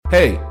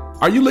Hey,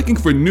 are you looking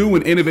for new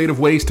and innovative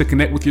ways to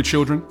connect with your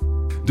children?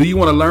 Do you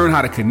want to learn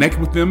how to connect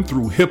with them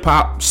through hip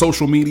hop,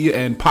 social media,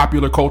 and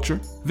popular culture?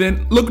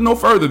 Then look no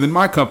further than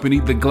my company,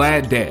 The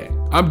Glad Dad.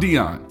 I'm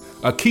Dion,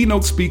 a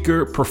keynote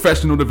speaker,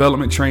 professional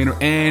development trainer,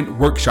 and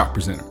workshop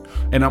presenter.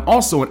 And I'm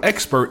also an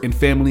expert in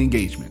family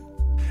engagement.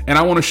 And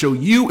I want to show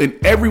you and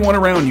everyone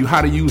around you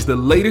how to use the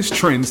latest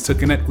trends to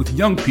connect with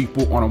young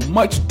people on a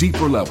much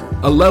deeper level,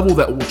 a level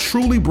that will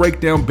truly break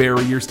down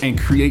barriers and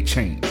create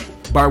change.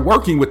 By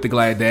working with The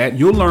Glad Dad,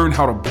 you'll learn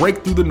how to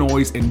break through the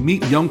noise and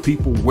meet young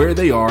people where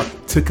they are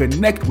to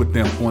connect with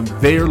them on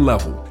their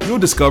level. You'll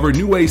discover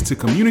new ways to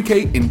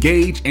communicate,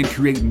 engage, and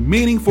create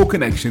meaningful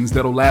connections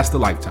that'll last a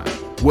lifetime.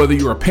 Whether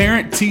you're a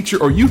parent,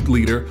 teacher, or youth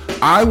leader,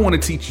 I want to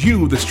teach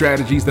you the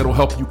strategies that'll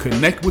help you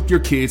connect with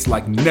your kids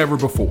like never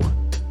before.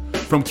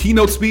 From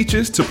keynote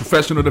speeches to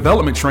professional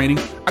development training,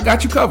 I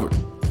got you covered.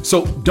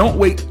 So don't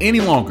wait any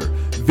longer.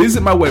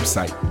 Visit my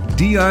website,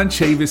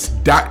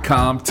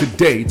 DionChavis.com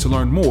today to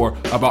learn more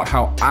about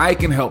how I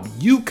can help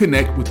you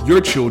connect with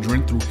your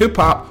children through hip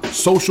hop,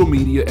 social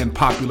media, and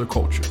popular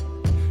culture.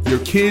 Your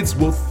kids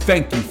will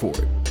thank you for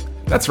it.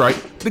 That's right,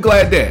 The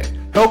Glad Dad,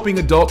 helping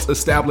adults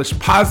establish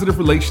positive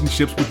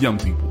relationships with young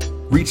people.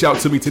 Reach out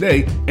to me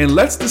today and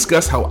let's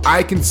discuss how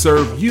I can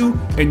serve you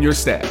and your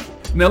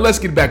staff. Now let's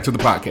get back to the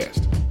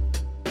podcast.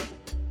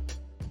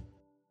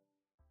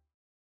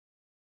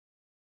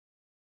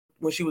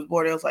 When she was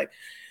born, it was like,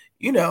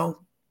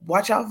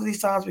 watch out for these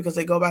times because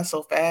they go by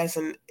so fast.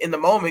 And in the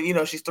moment,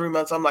 she's 3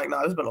 months. I'm like, no,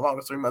 this has been the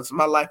longest 3 months of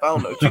my life. I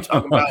don't know what you're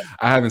talking about.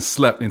 I haven't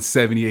slept in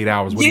 78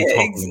 hours. What are you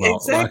talking about?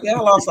 Exactly. I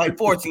lost like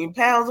 14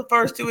 pounds the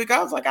first 2 weeks.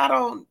 I was like,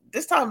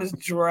 this time is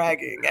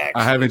dragging,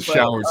 actually. I haven't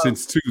showered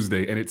since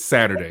Tuesday and it's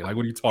Saturday. Like,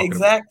 what are you talking about?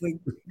 Exactly.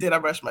 Did I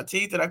brush my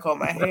teeth? Did I comb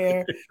my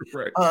hair?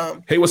 Right.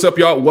 Hey, what's up,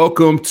 y'all?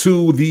 Welcome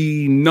to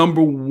the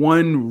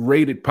 #1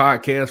 rated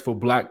podcast for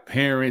Black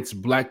parents,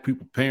 Black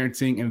people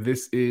parenting. And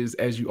this is,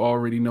 as you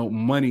already know,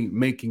 Money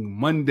Making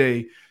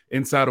Monday.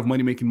 Inside of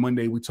Money Making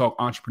Monday, we talk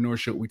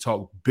entrepreneurship, we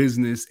talk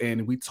business,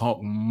 and we talk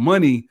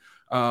money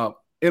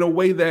in a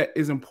way that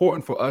is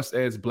important for us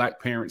as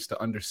Black parents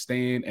to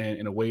understand, and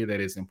in a way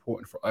that is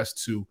important for us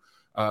to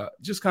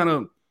just kind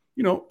of,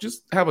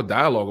 just have a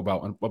dialogue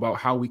about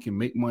how we can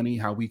make money,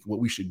 what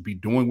we should be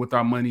doing with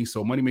our money.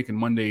 So Money Making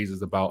Mondays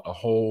is about a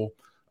whole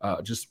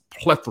just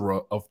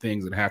plethora of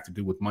things that have to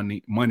do with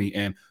money.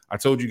 And I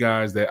told you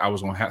guys that I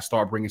was going to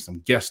start bringing some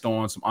guests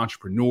on, some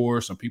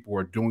entrepreneurs, some people who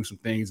are doing some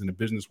things in the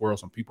business world,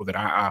 some people that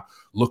I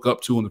look up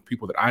to and the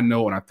people that I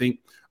know. And I think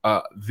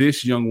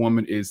this young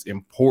woman is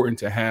important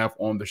to have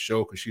on the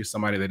show because she's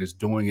somebody that is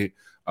doing it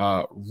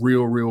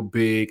real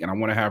big. And I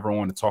want to have her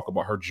on to talk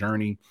about her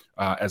journey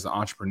as an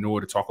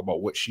entrepreneur, to talk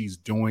about what she's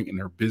doing in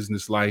her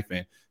business life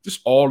and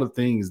just all the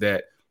things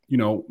that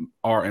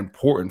are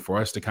important for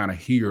us to kind of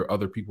hear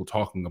other people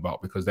talking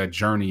about, because that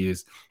journey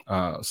is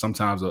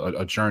sometimes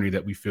a journey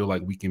that we feel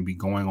like we can be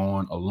going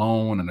on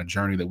alone, and a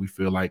journey that we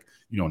feel like,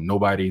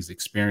 nobody's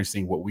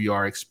experiencing what we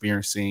are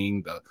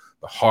experiencing, the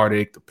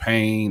heartache, the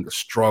pain, the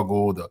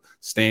struggle, the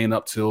staying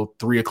up till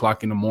 3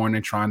 o'clock in the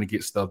morning trying to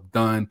get stuff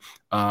done.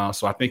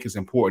 So I think it's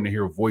important to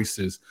hear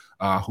voices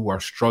who are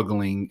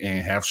struggling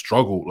and have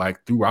struggled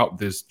like throughout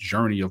this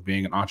journey of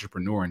being an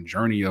entrepreneur, and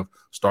journey of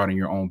starting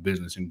your own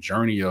business, and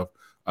journey of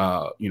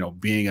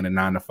being in a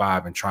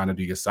 9-to-5 and trying to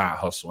do your side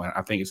hustle. And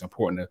I think it's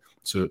important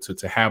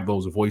to have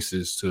those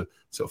voices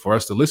for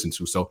us to listen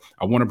to. So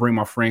I want to bring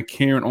my friend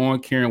Karen on.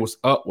 Karen, what's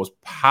up? What's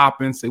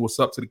popping? Say what's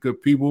up to the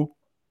good people.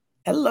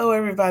 Hello,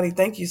 everybody.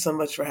 Thank you so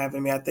much for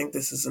having me. I think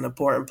this is an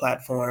important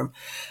platform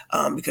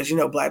because,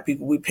 Black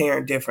people, we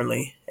parent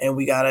differently, and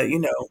we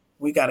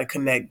gotta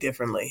connect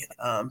differently.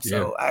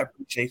 So I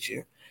appreciate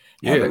you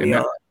having me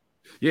on.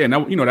 Yeah,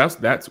 now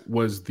that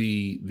was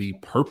the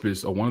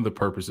purpose, or one of the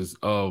purposes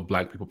of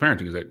Black people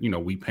parenting, is that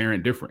we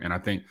parent different, and I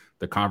think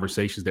the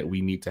conversations that we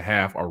need to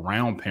have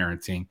around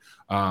parenting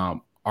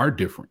are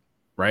different,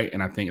 right?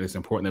 And I think it's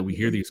important that we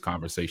hear these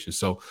conversations.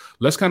 So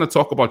let's kind of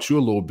talk about you a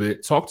little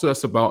bit. Talk to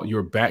us about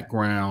your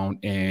background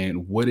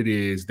and what it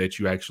is that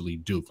you actually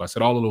do. I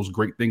said all of those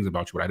great things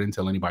about you, but I didn't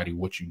tell anybody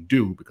what you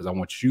do, because I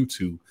want you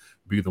to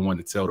be the one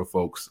to tell the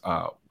folks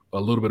a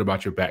little bit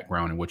about your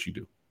background and what you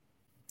do.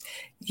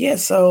 Yeah,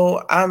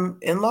 so I'm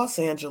in Los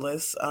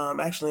Angeles,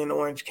 actually in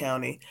Orange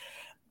County.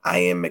 I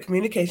am a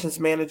communications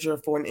manager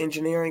for an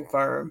engineering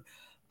firm,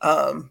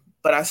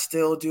 but I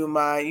still do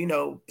my,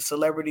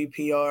 celebrity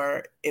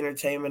PR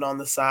entertainment on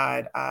the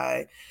side.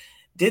 I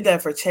did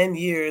that for 10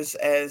 years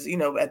as,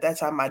 at that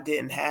time I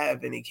didn't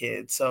have any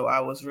kids. So I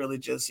was really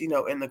just, in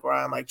the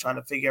grind, like trying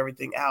to figure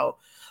everything out.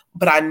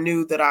 But I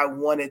knew that I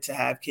wanted to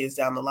have kids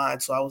down the line.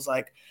 So I was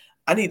like,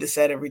 I need to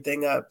set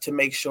everything up to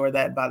make sure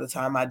that by the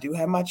time I do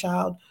have my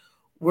child,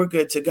 we're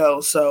good to go.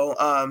 So,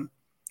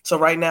 so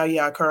right now,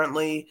 I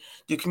currently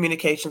do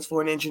communications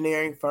for an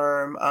engineering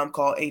firm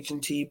called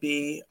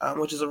H&TB,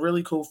 which is a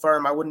really cool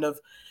firm. I wouldn't have,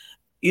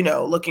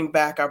 looking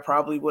back, I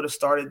probably would have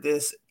started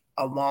this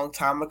a long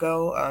time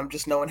ago.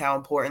 Just knowing how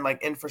important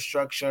like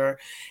infrastructure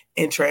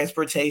and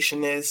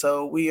transportation is.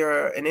 So we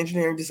are an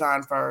engineering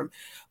design firm.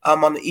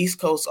 On the East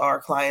Coast, our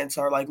clients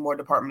are like more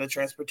Department of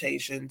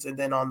Transportations, and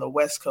then on the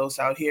West Coast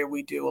out here,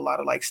 we do a lot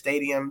of like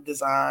stadium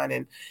design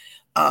and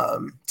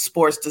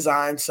sports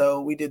design.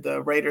 So we did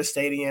the Raiders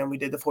Stadium, we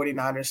did the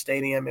 49ers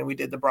Stadium, and we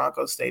did the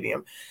Broncos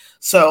Stadium.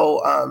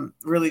 So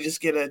really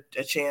just get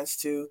a chance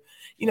to,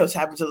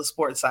 tap into the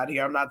sports side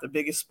here. I'm not the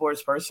biggest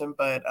sports person,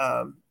 but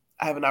I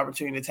have an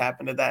opportunity to tap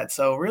into that.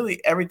 So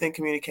really everything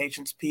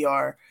communications,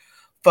 PR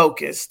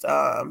focused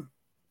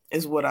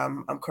is what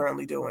I'm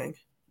currently doing.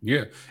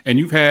 Yeah. And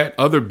you've had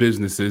other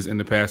businesses in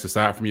the past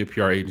aside from your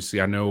PR agency.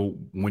 I know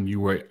when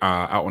you were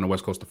out on the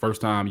West Coast the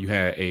first time, you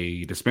had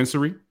a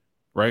dispensary,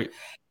 right?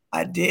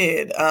 I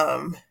did.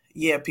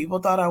 Yeah, people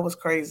thought I was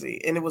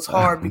crazy, and it was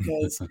hard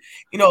because,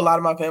 a lot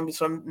of my family's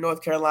from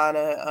North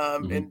Carolina,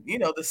 Mhm. and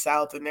the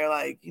South, and they're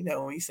like,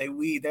 when you say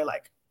weed, they're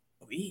like,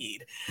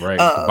 weed. Right.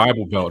 It's the Um,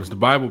 Bible Belt. It's the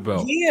Bible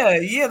Belt. yeah,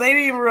 yeah, they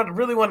didn't even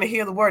really want to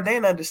hear the word. They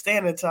didn't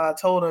understand it until I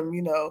told them,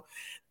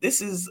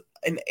 this is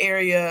an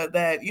area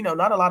that,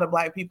 not a lot of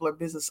Black people are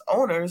business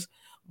owners,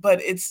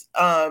 but it's,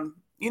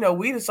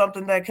 weed is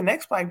something that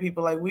connects Black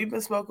people. Like we've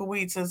been smoking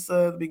weed since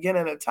the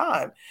beginning of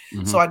time.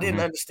 So Mhm, I didn't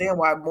mhm. understand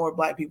why more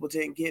Black people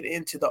didn't get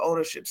into the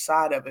ownership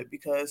side of it,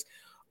 because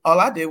all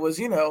I did was,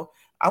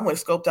 I went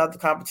scoped out the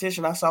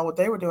competition. I saw what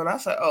they were doing. I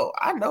said, oh,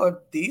 I know if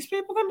these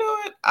people can do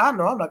it, I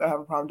know I'm not gonna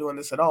have a problem doing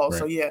this at all.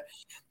 So Right. yeah,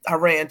 I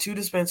ran 2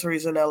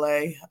 dispensaries in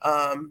LA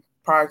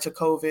prior to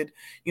COVID.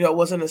 It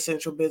wasn't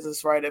essential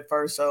business right at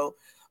first, so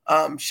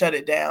shut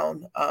it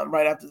down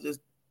right after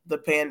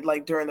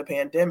during the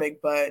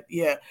pandemic. But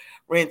yeah,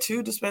 ran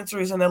 2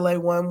 dispensaries in LA.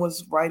 One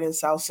was right in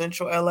South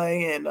Central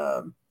LA, and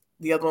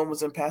the other one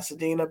was in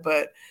Pasadena.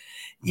 But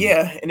Mhm.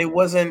 yeah, and it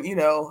wasn't,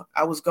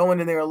 I was going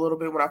in there a little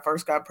bit when I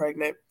first got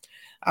pregnant.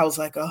 I was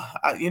like, oh,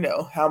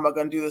 how am I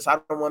going to do this? I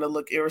don't want to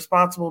look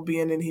irresponsible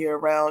being in here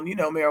around,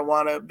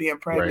 marijuana, being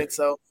Right. pregnant.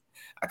 So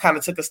I kind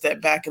of took a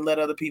step back and let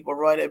other people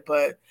run it.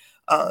 But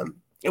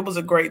it was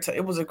a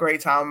it was a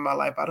great time in my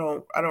life. I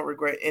don't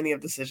regret any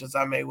of the decisions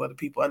I made, whether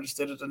people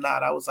understood it or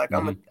not. I was like,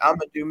 Mhm. I'm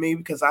gonna do me,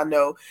 because I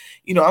know,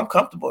 I'm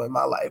comfortable in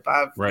my life.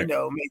 I've, Right.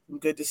 made some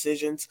good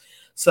decisions,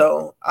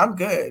 so I'm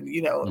good.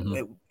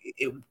 Mhm.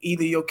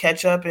 Either you'll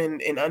catch up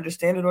and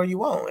understand it, or you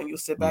won't, and you'll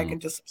sit back Mm,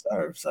 and just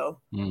observe. So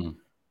mm.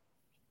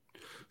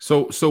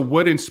 So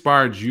what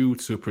inspired you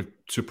to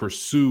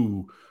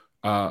pursue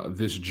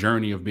this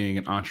journey of being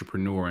an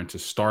entrepreneur and to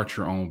start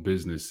your own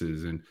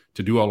businesses and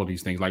to do all of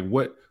these things? Like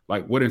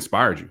what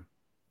inspired you?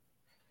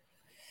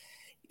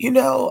 You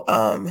know,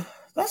 um,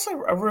 that's a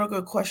real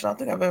good question. I don't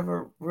think I've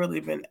ever really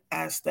been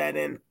asked that.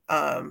 And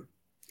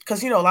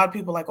because a lot of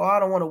people are like, oh, I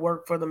don't want to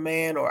work for the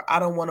man, or I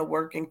don't want to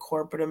work in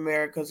corporate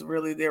America is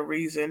really their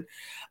reason.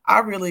 I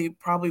really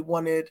probably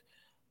wanted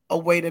a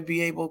way to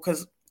be able,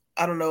 because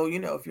I don't know,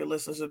 if your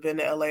listeners have been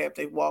to LA, if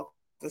they've walked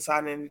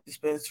inside any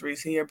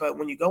dispensaries here, but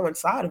when you go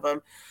inside of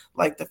them,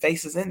 like the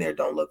faces in there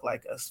don't look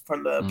like us,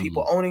 from the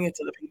people Mm, owning it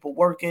to the people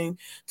working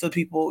to the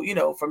people,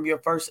 from your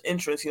first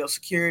entrance,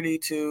 security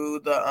to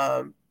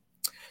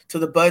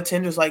the bud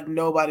tenders, like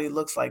nobody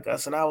looks like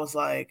us. And I was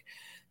like,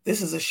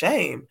 this is a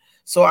shame.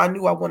 So I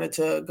knew I wanted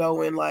to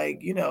go in,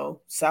 like,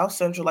 South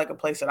Central, like a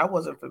place that I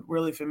wasn't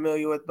really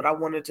familiar with, but I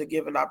wanted to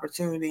give an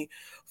opportunity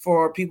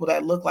for people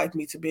that look like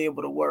me to be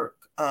able to work.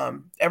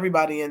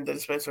 Everybody in the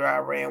dispensary I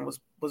ran was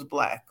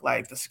Black,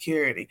 like the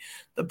security,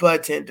 the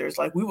bud tenders,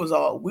 like we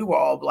were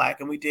all Black,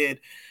 and we did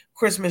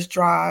Christmas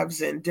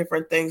drives and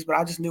different things, but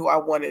I just knew I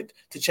wanted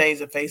to change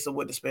the face of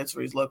what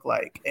dispensaries look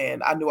like.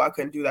 And I knew I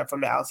couldn't do that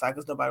from the outside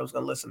because nobody was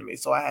going to listen to me.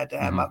 So I had to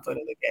have my mhm, foot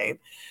in the game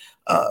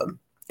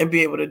and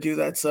be able to do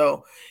that.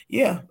 So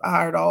yeah, I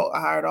hired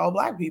all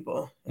Black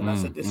people, and I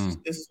said, mm,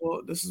 mm.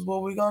 this is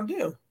what we're gonna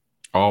do.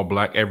 All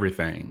black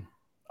everything.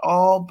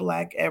 All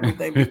Black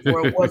everything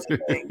before it was a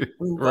thing.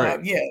 We were gonna Right.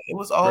 have, yeah,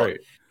 Right.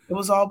 it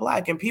was all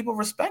Black, and people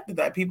respected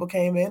that. People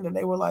came in and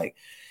they were like,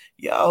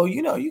 yo,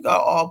 you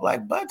got all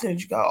Black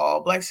buttons, you got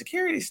all Black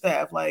security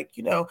staff, like,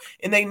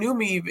 and they knew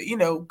me,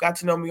 got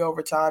to know me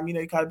over time.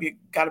 You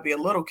gotta be a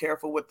little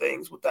careful with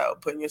things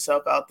without putting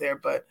yourself out there.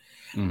 But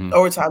Mhm,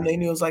 over time they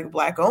knew it was like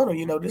Black owner,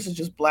 this is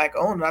just Black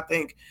owner. And I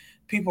think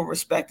people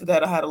respected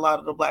that. I had a lot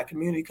of the Black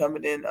community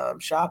coming in,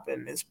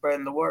 shopping and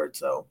spreading the word.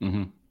 So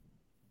mhm.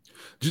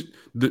 Just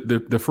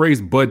the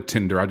phrase bud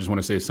tender, I just want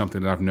to say is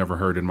something that I've never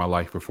heard in my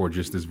life before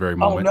just this very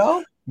oh moment.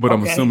 no? But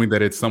I'm Okay. assuming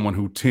that it's someone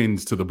who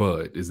tends to the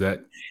bud. Is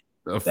that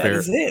a That fair?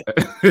 is it.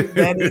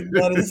 That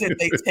is it.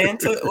 They tend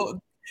to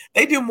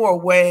they do more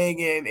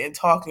weighing and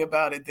talking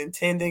about it than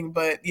tending,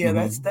 but yeah,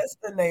 Mhm. that's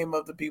the name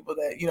of the people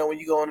that, when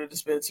you go in a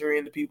dispensary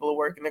and the people are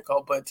working, they're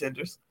called bud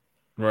tenders.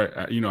 Right.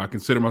 I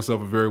consider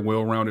myself a very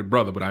well-rounded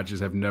brother, but I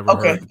just have never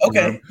Okay, heard the term.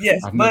 okay,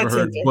 yes, I've never bud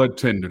heard tender. bud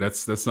tender.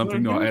 That's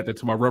something, I'll Mhm. add that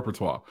to my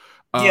repertoire.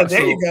 Yeah,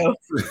 there you So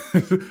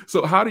go.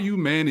 so how do you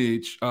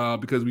manage,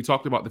 because we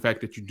talked about the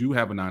fact that you do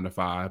have a 9 to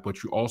 5,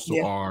 but you also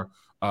Yeah.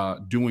 are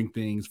doing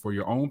things for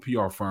your own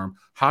PR firm.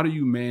 How do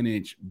you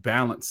manage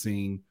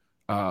balancing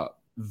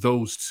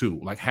those two,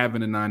 like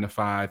having a 9 to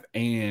 5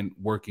 and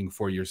working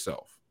for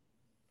yourself?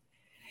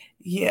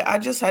 Yeah, I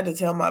just had to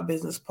tell my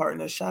business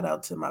partner, shout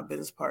out to my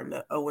business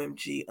partner,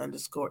 OMG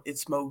underscore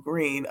it's Mo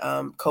Green,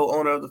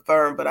 co-owner of the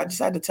firm. But I just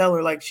had to tell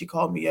her, like, she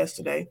called me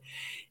yesterday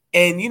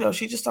and,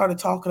 she just started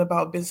talking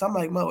about business. I'm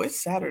like, Mo, it's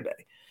Saturday.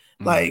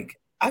 Mm-hmm. Like,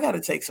 I got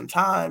to take some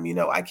time.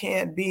 I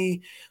can't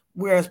be,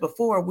 whereas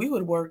before we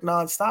would work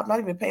nonstop, not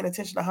even paying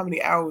attention to how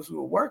many hours we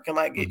were working.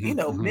 Like, Mm-hmm.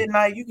 Mm-hmm.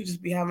 midnight, you could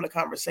just be having a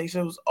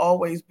conversation. It was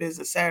always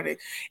business Saturday.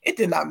 It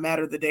did not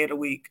matter the day of the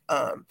week.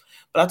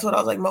 But I told her,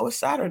 I was like, Mo, it's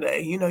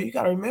Saturday. You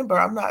got to remember,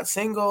 I'm not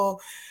single,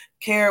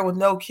 care with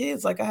no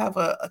kids. Like, I have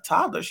a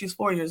toddler. She's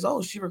 4 years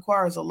old. She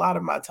requires a lot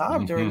of my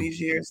time during Mm-hmm.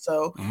 these years.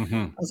 So Mm-hmm.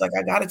 I was like,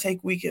 I got to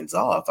take weekends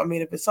off. I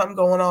mean, if it's something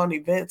going on,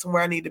 event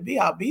somewhere I need to be,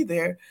 I'll be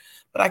there.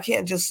 But I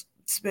can't just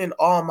spend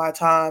all my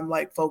time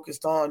like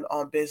focused on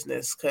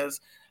business, because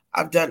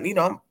I've done,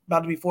 I'm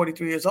about to be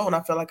 43 years old. And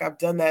I feel like I've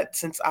done that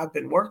since I've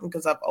been working,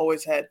 because I've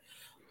always had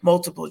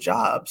multiple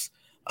jobs.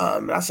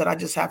 And I said, I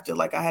just have to,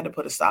 like, I had to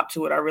put a stop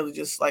to it. I really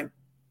just like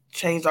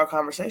changed our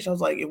conversation. I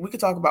was like, if we could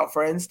talk about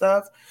friend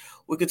stuff,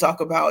 we could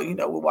talk about,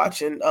 we're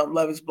watching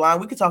Love is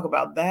Blind. We could talk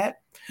about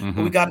that, but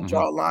we got to Mm-hmm.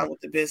 draw a line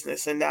with the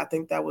business. And I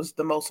think that was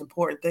the most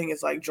important thing,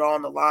 is like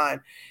drawing the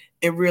line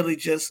and really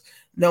just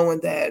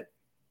knowing that,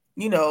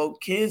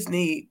 kids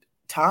need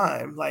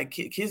time. Like,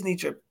 kids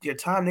need your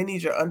time. They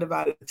need your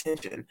undivided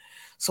attention.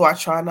 So I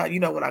try not,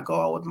 when I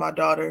go out with my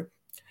daughter,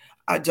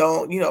 I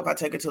don't, if I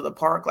take her to the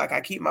park, like, I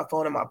keep my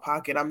phone in my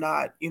pocket. I'm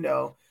not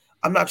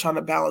trying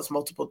to balance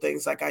multiple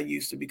things like I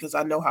used to, because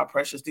I know how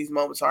precious these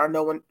moments are. I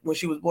know when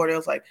she was born, it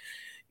was like,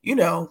 you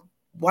know,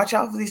 watch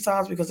out for these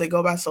times, because they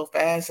go by so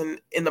fast.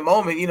 And in the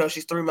moment,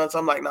 she's 3 months.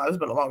 I'm like, nah, this has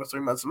been the longest 3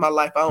 months of my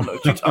life. I don't know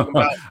what you're talking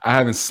about. I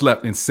haven't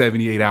slept in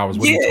 78 hours.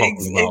 What are Yeah, you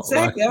talking about? Like,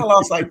 exactly. I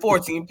lost like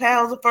 14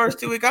 pounds the first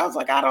 2 weeks. I was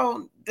like,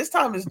 this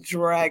time is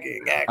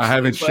dragging, I actually.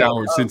 haven't But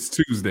showered since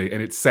Tuesday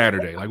and it's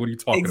Saturday. Like, what are you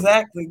talking about?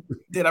 exactly.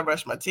 Did I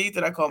brush my teeth?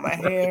 Did I comb my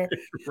hair?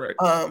 Right.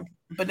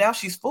 But now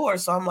she's 4,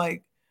 so I'm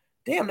like,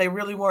 damn, they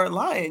really weren't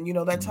lying. That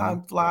Mm-hmm.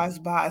 time flies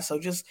by. So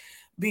just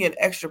being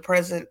extra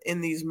present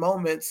in these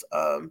moments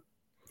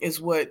is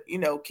what,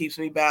 keeps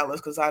me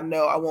balanced, because I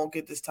know I won't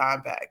get this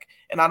time back.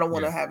 And I don't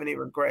want Yeah. to have any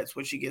regrets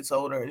when she gets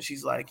older and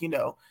she's like,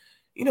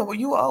 were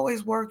you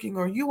always working,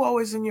 or you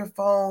always in your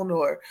phone,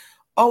 or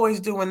always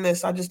doing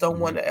this? I just don't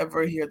Mm-hmm. want to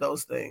ever hear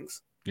those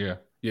things. Yeah,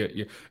 yeah,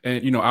 yeah.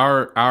 And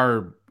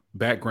our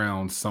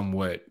background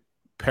somewhat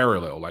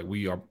parallel. Like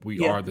we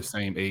Yeah. are the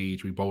same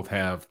age. We both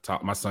have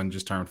my son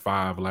just turned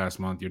 5 last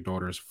month. Your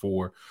daughter is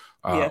 4.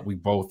 Yeah. We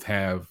both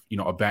have,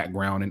 a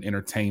background in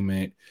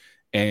entertainment,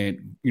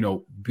 and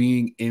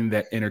being in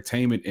that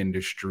entertainment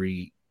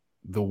industry,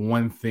 the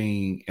one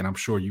thing, and I'm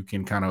sure you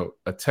can kind of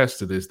attest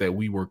to this, that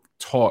we were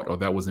taught, or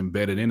that was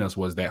embedded in us,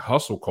 was that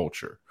hustle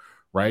culture,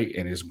 right?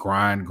 And it's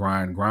grind,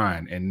 grind,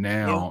 grind. And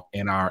Yeah. now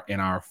in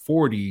our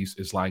 40s,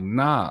 it's like,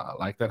 nah,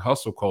 like that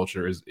hustle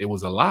culture it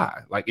was a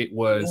lie. Like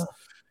Yeah.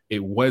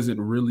 it wasn't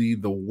really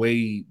the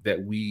way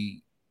that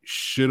we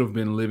should have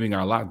been living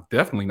our life.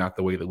 Definitely not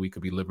the way that we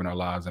could be living our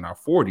lives in our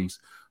 40s.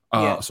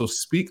 Yeah. So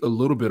speak a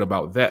little bit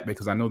about that,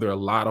 because I know there are a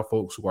lot of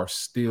folks who are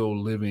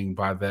still living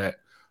by that.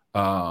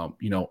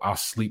 I'll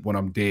sleep when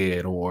I'm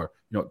dead, or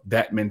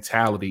that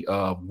mentality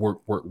of work,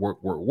 work,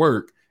 work, work,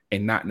 work,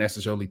 and not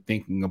necessarily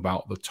thinking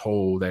about the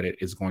toll that it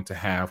is going to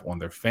have on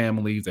their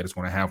families, that it's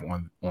going to have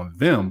on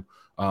them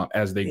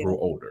as they Yeah. grow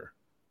older.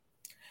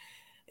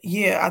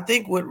 Yeah, I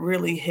think when it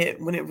really hit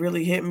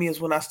me,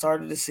 is when I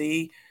started to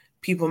see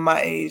people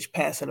my age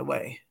passing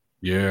away.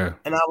 Yeah.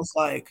 And I was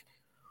like,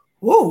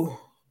 whoa.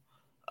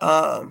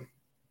 Um,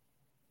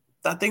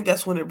 I think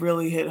that's when it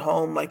really hit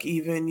home. Like,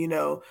 even,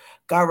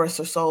 God rest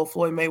her soul,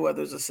 Floyd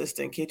Mayweather's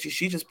assistant, Kitchi,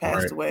 she just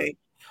passed Right. away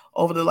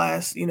over the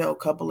last,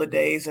 couple of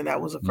days. And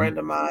that was a Mm-hmm. friend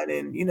of mine.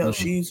 And, Mm-hmm.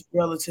 she's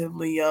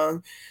relatively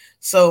young.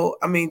 So,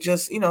 I mean,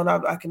 just, and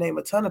I can name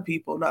a ton of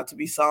people, not to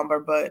be somber,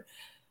 but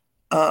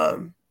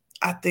um,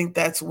 I think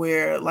that's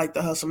where, like,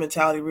 the hustle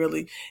mentality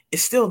really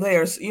is still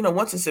there.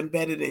 Once it's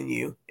embedded in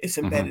you, it's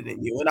Mm-hmm. embedded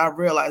in you. And I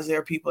realize there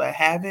are people that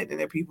have it and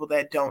there are people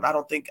that don't. I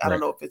don't Right.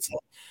 know if it's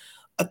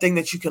a thing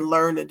that you can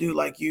learn to do.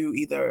 Like, you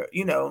either,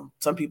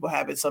 some people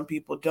have it, some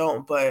people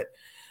don't, but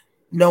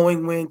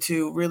knowing when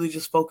to really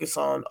just focus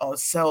on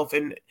self,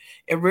 and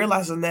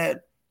realizing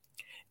that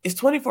it's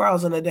 24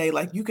 hours in a day.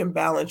 Like, you can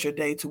balance your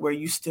day to where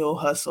you still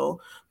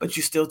hustle, but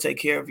you still take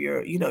care of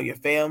your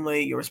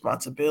family, your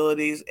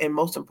responsibilities, and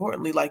most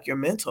importantly, like, your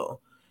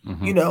mental.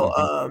 Mm-hmm. You know,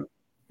 Mm-hmm.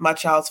 my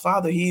child's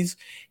father, he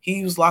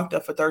was locked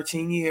up for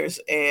 13 years,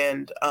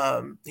 and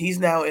he's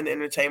now in the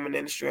entertainment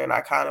industry. And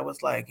I kind of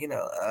was like,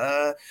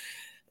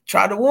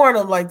 try to warn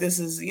him, like, this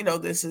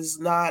is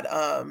not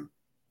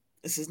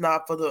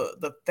for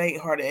the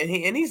faint hearted,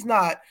 and he's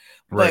not.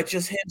 But Right.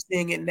 just him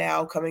seeing it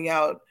now, coming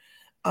out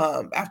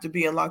after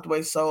being locked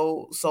away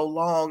so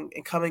long,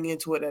 and coming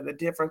into it at a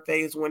different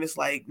phase, when it's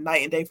like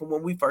night and day from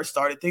when we first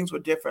started. Things were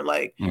different.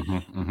 Like,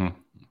 Mm-hmm. Mm-hmm.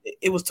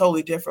 it was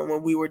totally different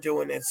when we were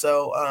doing it.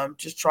 So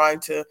just trying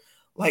to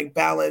like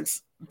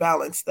balance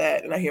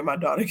that. And I hear my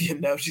daughter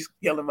again now. She's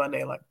yelling my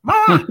name like,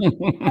 Ma!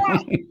 Ma!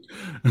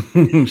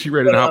 She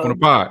ready to hop on the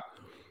pod.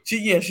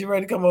 She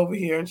ready to come over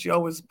here, and she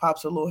always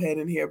pops her little head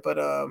in here. But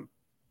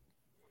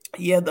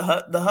yeah,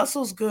 the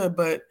hustle's good,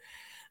 but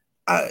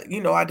I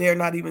dare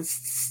not even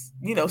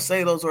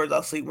say those words.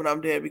 I'll sleep when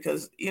I'm dead,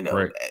 because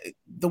Right.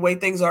 the way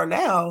things are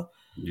now,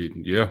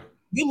 Yeah.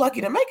 you're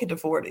lucky to make it to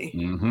 40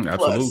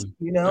 plus.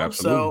 Absolutely.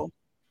 So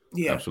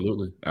yeah.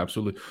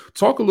 Absolutely.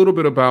 Talk a little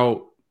bit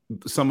about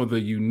some of the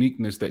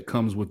uniqueness that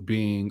comes with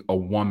being a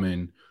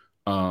woman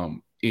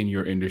in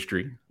your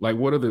industry. Like,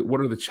 what are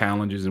the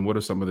challenges, and what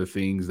are some of the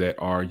things that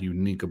are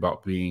unique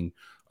about being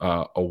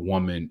a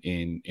woman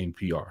in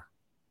PR?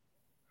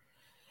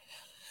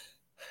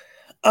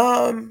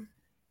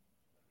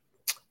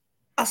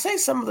 I say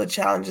some of the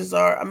challenges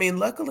are, I mean,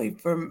 luckily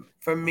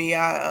for me,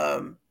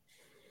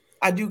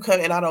 I do come,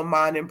 and I don't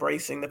mind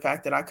embracing the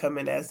fact that I come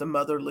in as the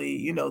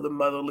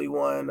motherly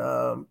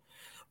one.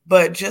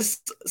 But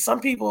just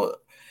some people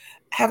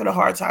having a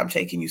hard time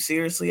taking you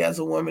seriously as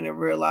a woman, and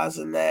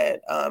realizing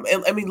that,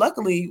 and I mean,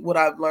 luckily what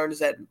I've learned is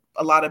that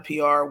a lot of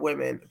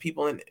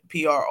people in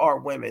PR are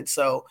women.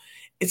 So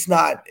it's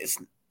not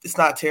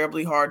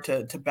terribly hard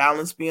to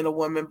balance being a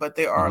woman, but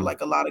there are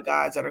like a lot of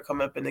guys that are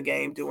coming up in the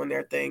game doing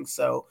their thing.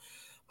 So,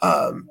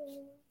 oh,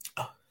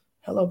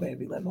 hello,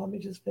 baby. Let mommy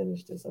just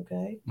finish this,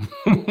 okay?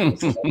 Go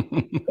sit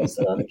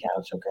on the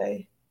couch,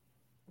 okay?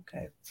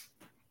 Okay.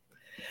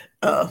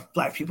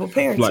 Black people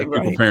parenting, Black people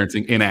right?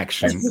 parenting in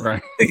action,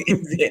 right?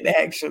 In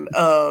action.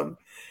 Let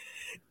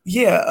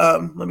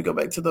me go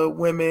back to the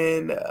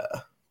women.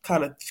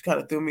 Kind of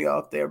threw me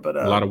off there, but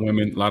a lot of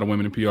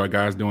women in PR,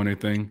 guys doing their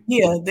thing.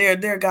 Yeah, there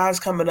are guys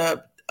coming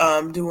up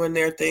doing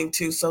their thing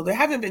too. So there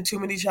haven't been too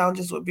many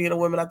challenges with being a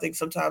woman. I think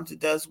sometimes it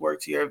does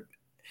work to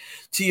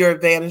your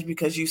advantage,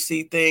 because you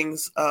see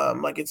things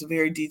like it's a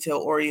very detail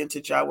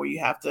oriented job where you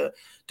have to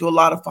do a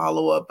lot of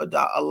follow up,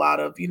 a lot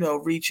of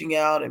reaching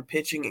out and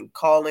pitching and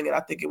calling, and I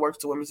think it works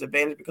to women's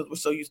advantage because we're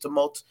so used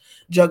to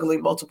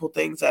juggling multiple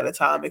things at a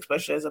time,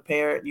 especially as a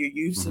parent. You're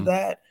used to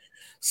that.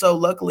 So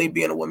luckily,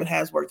 being a woman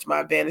has worked to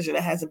my advantage, and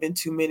it hasn't been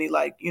too many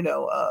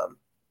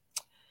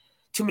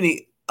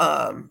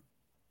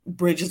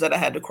bridges that I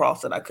had to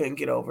cross that I couldn't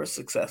get over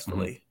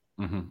successfully.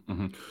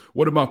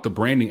 What about the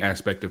branding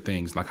aspect of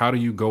things? Like, how do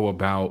you go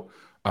about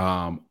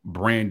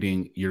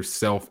branding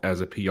yourself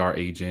as a PR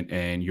agent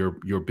and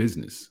your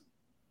business?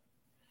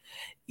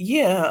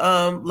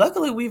 Yeah,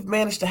 luckily we've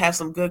managed to have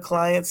some good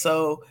clients.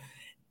 So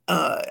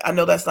I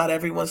know that's not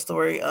everyone's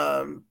story.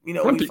 Run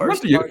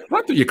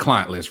through your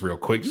client list real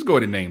quick. Just go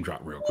ahead and name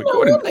drop real quick.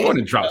 Go ahead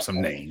and drop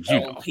some names.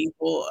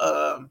 People.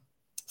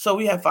 So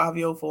we have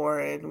Fabio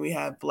Foreign, we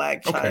have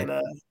Black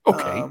China.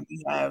 Okay.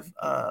 We have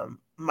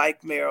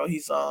Mike Merrill.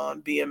 He's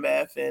on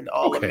BMF and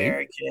All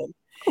American.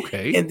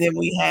 Okay. And then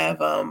we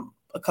have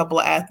a couple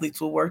of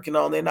athletes we're working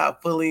on. They're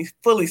not fully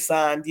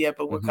signed yet,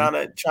 but we're kind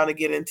of trying to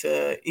get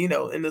into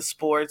into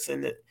sports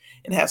and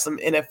have some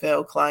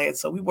NFL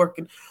clients. So we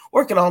working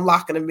on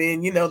locking them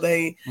in.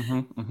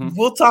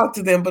 We'll talk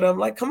to them, but I'm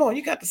like, come on,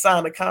 you got to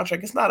sign the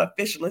contract. It's not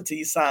official until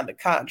you sign the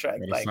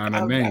contract. Like, sign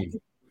a name.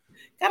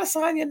 Gotta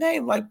sign your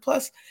name. Like,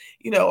 plus,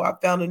 I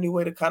found a new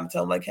way to kind of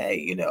tell them, like, hey,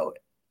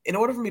 in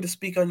order for me to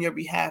speak on your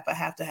behalf, I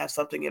have to have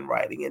something in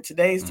writing. In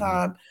today's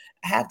time,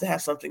 I have to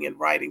have something in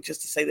writing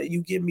just to say that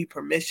you give me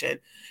permission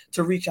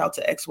to reach out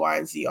to X, Y,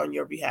 and Z on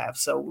your behalf.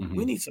 So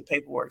we need some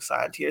paperwork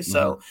signed here.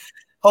 So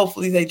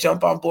hopefully they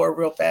jump on board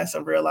real fast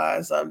and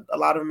realize a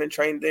lot of them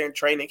they're in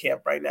training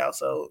camp right now.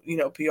 So,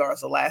 PR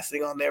is the last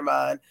thing on their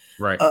mind.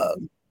 Right.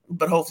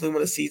 But hopefully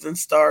when the season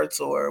starts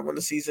or when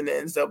the season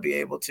ends, they'll be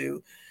able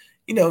to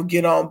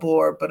get on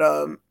board. But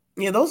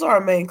those are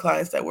our main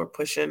clients that we're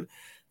pushing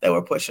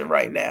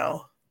right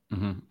now.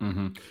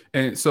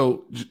 And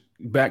so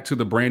back to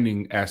the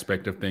branding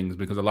aspect of things,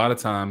 because a lot of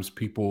times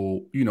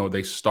people,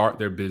 they start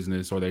their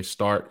business or they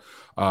start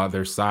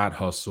their side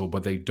hustle,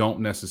 but they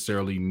don't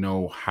necessarily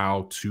know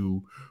how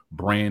to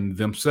brand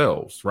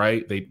themselves,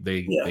 right?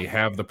 They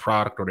have the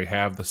product or they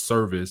have the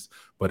service,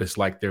 but it's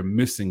like they're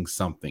missing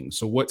something.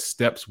 So what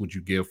steps would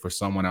you give for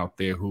someone out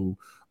there who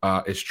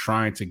is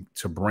trying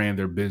to brand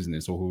their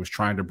business, or who is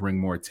trying to bring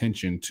more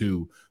attention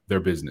to their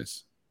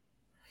business?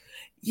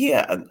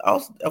 Yeah, and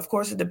also, of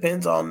course, it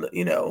depends on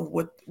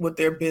what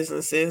their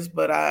business is,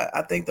 but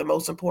I think the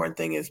most important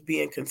thing is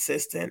being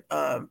consistent.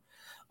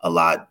 A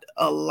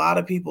lot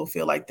of people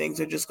feel like things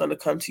are just going to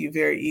come to you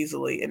very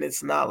easily, and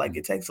it's not. Like,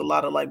 it takes a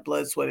lot of like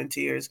blood, sweat, and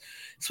tears,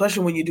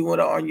 especially when you're doing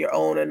it on your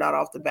own and not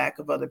off the back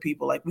of other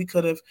people. Like, we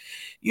could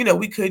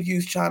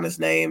use China's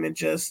name and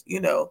just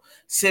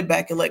sit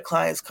back and let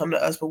clients come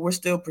to us, but we're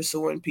still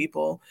pursuing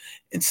people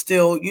and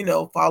still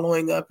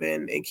following up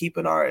and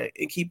keeping our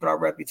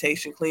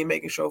reputation clean,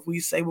 making sure if we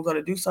say we're going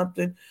to do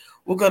something,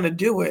 we're going to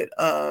do it.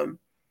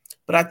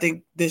 But I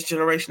think this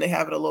generation, they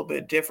have it a little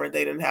bit different.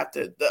 They didn't have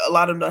to. A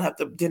lot of them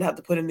didn't have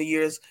to put in the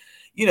years,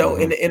 in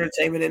the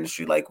entertainment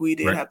industry like we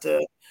did. Have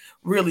to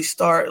really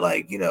start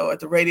like at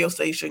the radio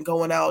station,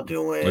 going out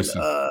doing.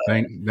 Listen,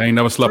 they ain't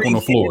never slept on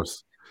the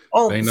floors.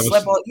 Oh, They ain't never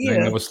slept on, they ain't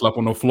yeah. never slept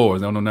on no floors.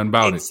 They don't know nothing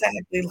about it.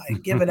 Exactly,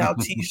 like giving out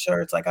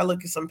T-shirts. Like I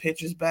look at some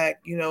pictures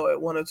back,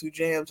 at 1 or 2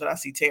 jams, and I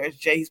see Terrence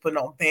J. He's putting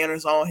on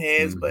banners on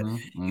heads. But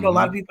Mm-hmm, a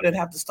lot mm-hmm. of people didn't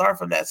have to start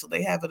from that, so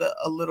they have it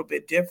a little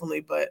bit differently.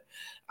 But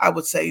I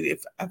would say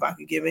if I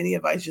could give any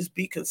advice, just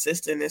be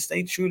consistent and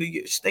stay true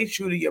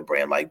to your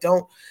brand. Like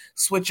don't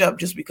switch up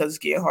just because it's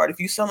getting hard. If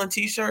you're selling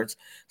T-shirts,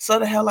 sell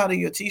the hell out of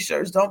your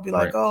T-shirts. Don't be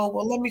like, Right. oh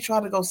well, let me try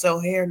to go sell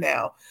hair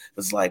now.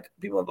 It's like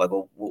people are like,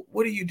 well,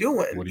 what are you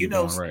doing? What are you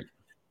doing? Right.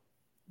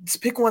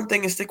 Just pick one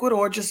thing and stick with it,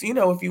 or just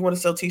if you want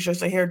to sell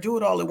T-shirts and hair, do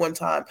it all at one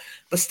time,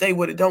 but stay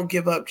with it. Don't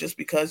give up just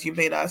because you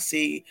may not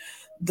see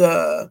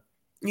the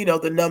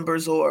the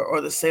numbers or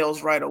the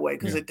sales right away,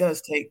 because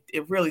Yeah.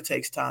 it really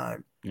takes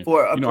time Yeah.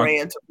 for a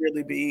brand to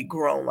really be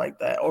grown like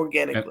that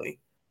organically.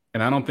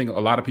 And I don't think a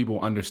lot of people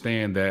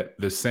understand that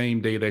the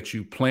same day that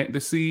you plant the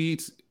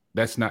seeds,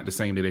 that's not the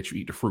same day that you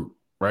eat the fruit,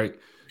 right?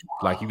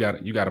 Like you got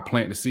to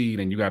plant the seed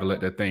and you got to let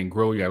that thing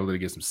grow. You got to let it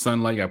get some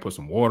sunlight. You got to put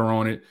some water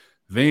on it.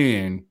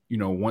 Then,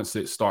 once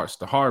it starts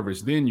to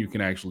harvest, then you can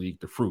actually eat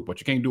the fruit,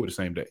 but you can't do it the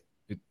same day.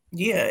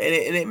 Yeah,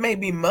 and it may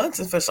be months,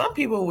 and for some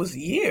people it was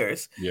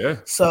years. Yeah.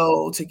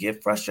 So to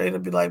get frustrated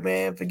and be like,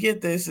 man, forget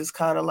this, is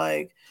kind of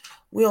like,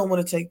 we don't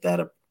want to take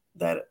that.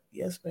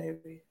 Yes,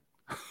 baby.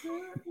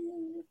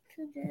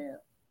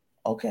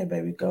 Okay,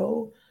 baby,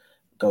 go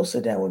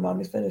sit down when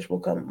mommy's finished. We'll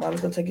come.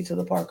 Mommy's gonna take you to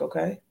the park,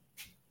 okay?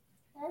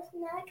 That's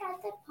not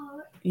at the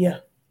park. Yeah.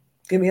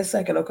 Give me a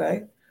second,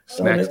 okay?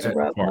 Don't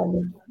interrupt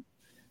mommy.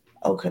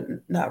 Okay,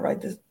 not right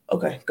this.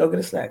 Okay, go get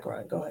a snack,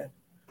 right? Go ahead.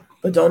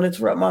 But don't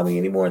interrupt mommy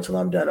anymore until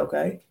I'm done,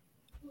 okay?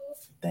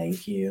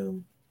 Thank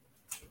you.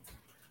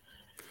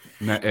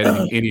 I'm not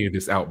editing any of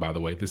this out, by the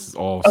way. This is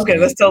all okay.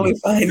 That's totally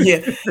fine.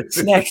 Yeah,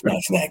 snack.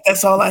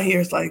 That's all I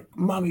hear is like,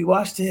 "Mommy,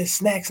 watch this.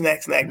 Snack.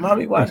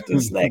 Mommy, watch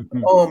this snack."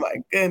 Oh my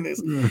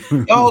goodness,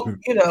 y'all.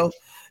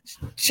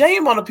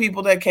 Shame on the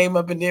people that came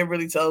up and didn't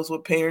really tell us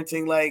what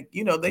parenting like.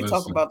 They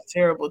talk about the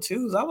terrible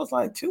twos. I was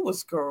like, 2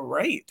 was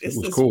great.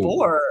 It's this cool.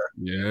 4.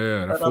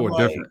 Yeah, they're 4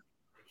 different.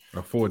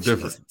 They're 4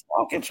 different.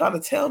 Talking, trying to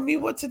tell me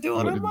what to do,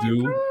 and I'm like,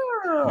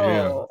 girl.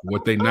 Yeah,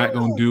 what they not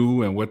gonna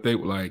do and what they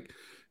like.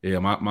 Yeah,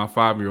 my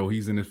 5-year-old,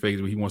 he's in the phase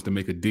where he wants to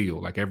make a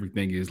deal. Like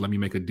everything is, let me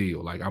make a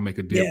deal. Like I'll make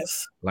a deal.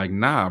 Yes. Like,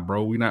 nah,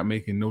 bro, we're not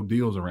making no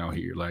deals around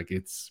here. Like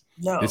this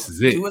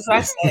is it. Do as I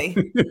say.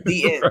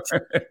 The end.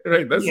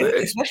 Right, that's it.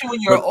 Especially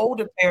when you're an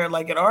older parent,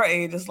 like at our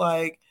age, it's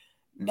like,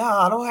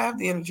 nah, I don't have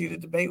the energy to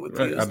debate with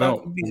you. It's not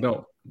gonna be. I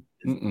don't.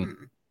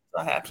 It's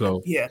not happening.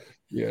 So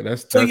yeah,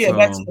 that's back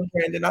to the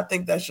brand, and I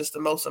think that's just the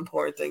most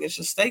important thing. It's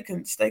just stay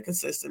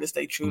consistent and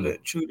stay true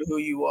to who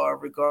you are,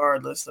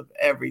 regardless of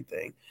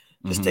everything.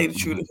 Just stay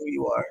true to who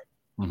you are.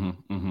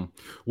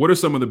 What are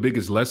some of the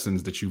biggest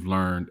lessons that you've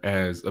learned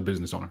as a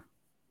business owner?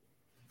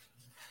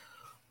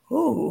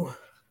 Ooh,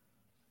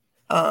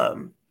 I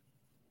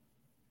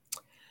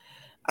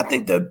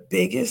think the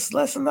biggest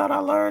lesson that I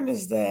learned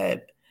is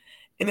that,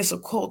 and it's a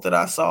quote that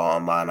I saw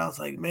online. I was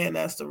like, man,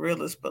 that's the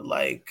realest. But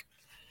like,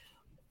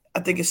 I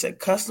think it said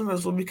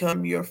customers will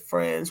become your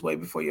friends way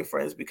before your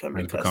friends become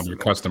your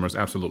customers.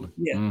 Absolutely.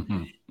 Yeah.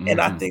 And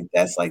I think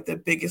that's like the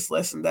biggest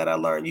lesson that I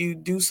learned. You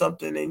do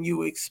something and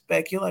you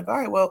expect, you're like, all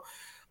right, well,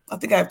 I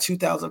think I have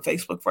 2,000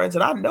 Facebook friends,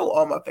 and I know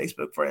all my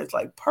Facebook friends,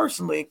 like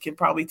personally, can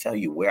probably tell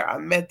you where I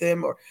met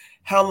them or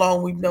how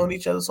long we've known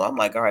each other. So I'm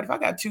like, all right, if I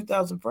got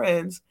 2,000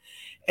 friends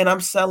and I'm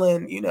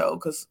selling,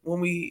 because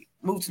when we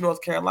moved to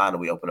North Carolina,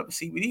 we opened up a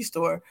CBD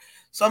store.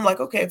 So I'm like,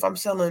 okay, if I'm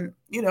selling,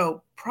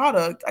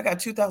 product, I got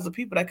 2,000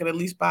 people that could at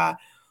least buy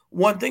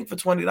one thing for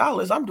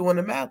 $20. I'm doing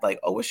the math like,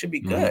 oh, it should be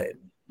good.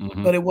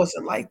 But it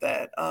wasn't like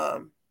that.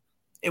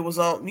 It was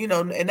on,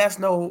 and that's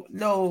no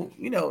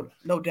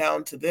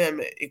down to them.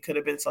 It could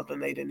have been something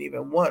they didn't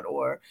even want,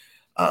 or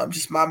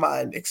just my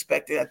mind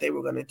expecting that they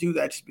were going to do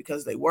that just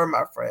because they were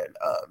my friend,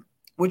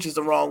 which is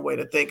the wrong way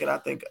to think. And I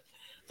think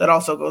that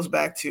also goes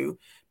back to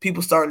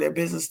people starting their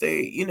business.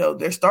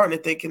 They're starting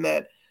to thinking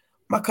that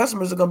my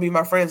customers are going to be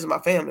my friends and my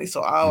family.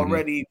 So I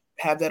already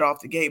have that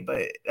off the gate,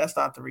 but that's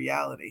not the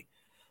reality.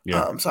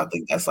 Yeah. So I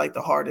think that's like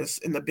the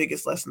hardest and the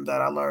biggest lesson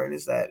that I learned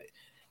is that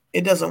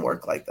it doesn't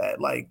work like that.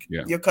 Like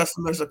your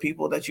customers are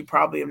people that you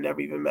probably have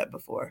never even met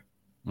before.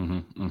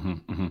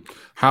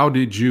 How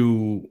did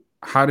you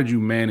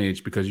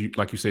manage, because you,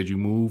 like you said, you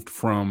moved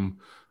from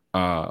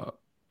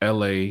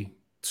LA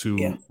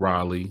to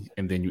Raleigh,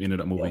 and then you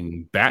ended up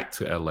moving back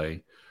to LA.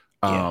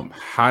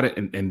 How did,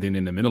 and then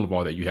in the middle of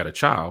all that, you had a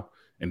child,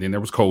 and then there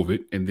was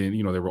COVID, and then,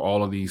 there were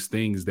all of these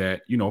things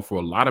that, for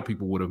a lot of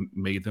people would have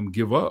made them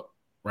give up,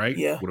 right?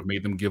 Yeah. Would have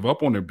made them give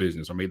up on their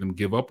business or made them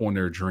give up on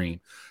their dream.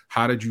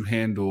 How did you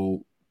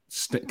handle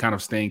kind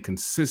of staying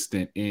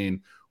consistent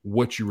in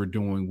what you were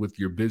doing with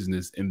your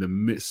business in the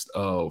midst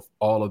of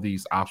all of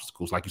these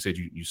obstacles? Like you said,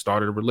 you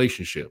started a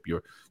relationship,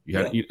 you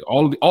had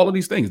all of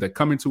these things that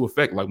come into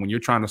effect. Like when you're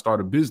trying to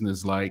start a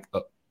business, like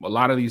a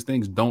lot of these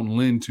things don't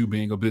lend to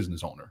being a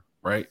business owner,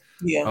 right?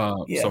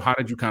 So how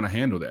did you kind of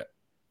handle that?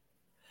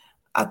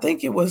 I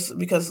think it was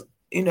because,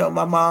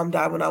 my mom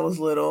died when I was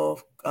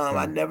little.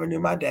 I never knew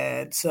my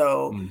dad.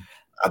 So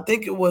I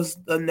think it was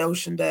the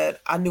notion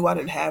that I knew I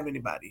didn't have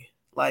anybody.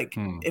 Like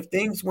if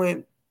things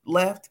went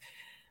left,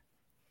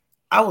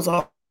 I was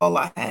all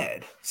I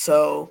had.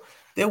 So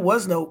there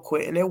was no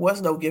quitting. There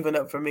was no giving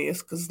up for me.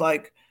 It's because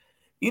like,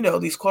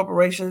 these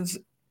corporations,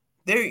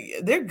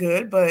 they're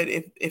good, but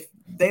if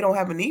they don't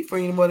have a need for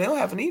you anymore, they don't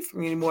have a need for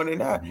you anymore. They're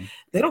not.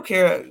 They don't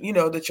care,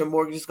 that your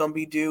mortgage is going to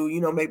be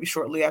due, maybe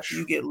shortly after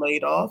you get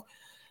laid off.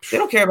 They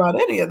don't care about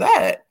any of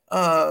that.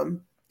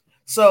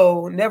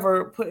 So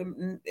never put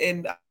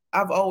in.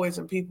 I've always,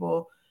 and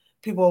people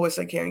always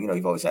say, Karen,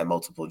 you've always had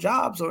multiple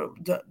jobs or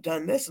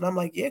done this, and I'm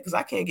like, yeah, because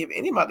I can't give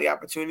anybody the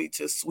opportunity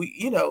to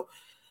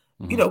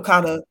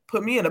kind of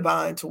put me in a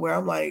bind to where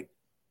I'm like,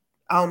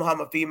 I don't know how I'm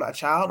gonna feed my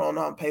child. I don't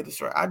know how I'm gonna pay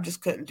this rent. I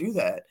just couldn't do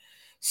that.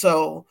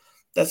 So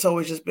that's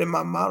always just been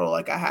my model.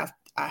 Like I have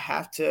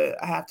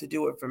to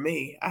do it for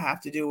me. I have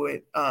to do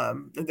it.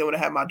 And then when I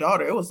had my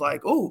daughter, it was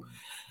like, oh,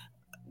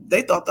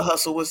 they thought the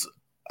hustle was,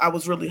 I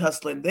was really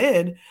hustling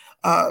then.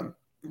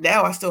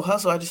 Now I still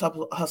hustle. I just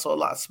hustle a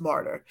lot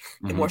smarter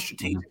and more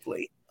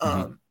strategically.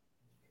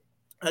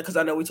 Because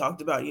I know we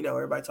talked about,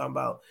 everybody talking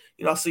about,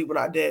 I'll sleep when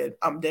I'm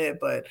dead,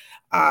 but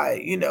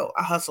I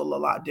hustle a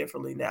lot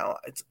differently now.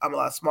 I'm a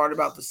lot smarter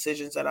about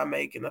decisions that I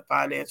make and the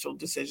financial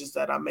decisions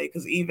that I make.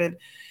 Because even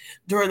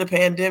during the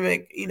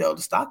pandemic, the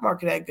stock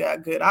market had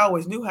got good. I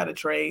always knew how to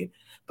trade,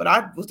 but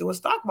I was doing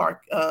stock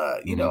market.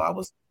 I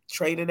was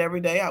trading every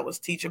day. I was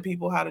teaching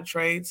people how to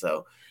trade.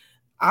 So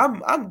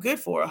I'm good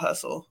for a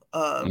hustle.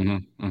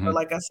 But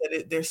like I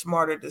said, they're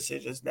smarter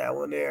decisions now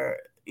when they're,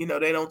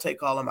 they don't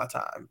take all of my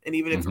time. And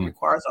even if it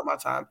requires all my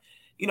time,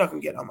 I can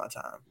get on my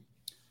time.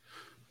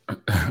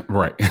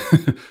 Right.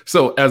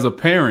 So as a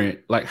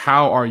parent, like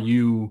how are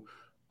you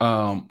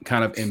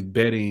kind of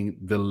embedding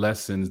the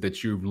lessons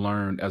that you've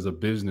learned as a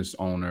business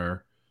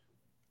owner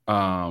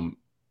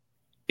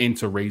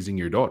into raising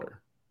your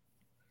daughter?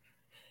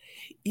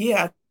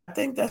 Yeah, I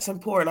think that's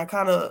important. I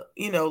kind of,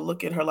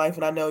 look at her life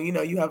and I know,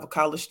 you have a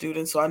college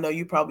student. So I know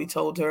you probably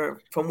told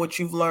her from what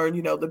you've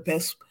learned, the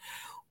best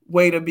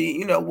way to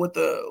be, what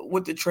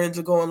the trends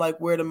are going, like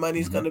where the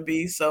money's going to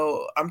be.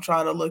 So I'm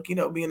trying to look,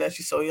 being that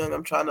she's so young,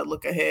 I'm trying to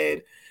look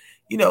ahead,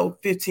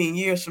 15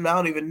 years from now. I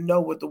don't even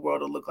know what the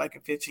world will look like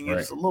in 15 years.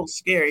 Right. It's a little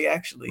scary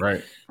actually.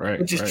 Right.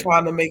 But just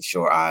trying to make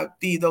sure I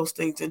feed those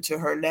things into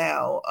her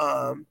now.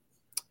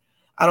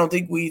 I don't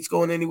think weed's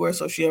going anywhere.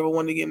 So if she ever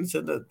wanted to get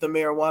into the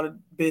marijuana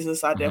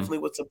business, I definitely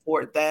would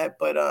support that.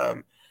 But,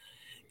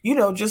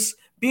 just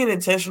being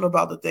intentional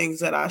about the things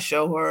that I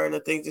show her and the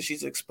things that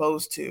she's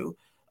exposed to,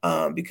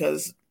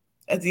 because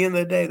at the end of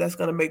the day, that's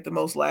going to make the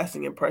most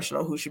lasting impression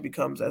on who she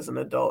becomes as an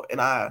adult.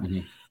 And I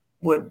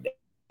would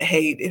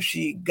hate if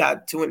she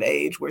got to an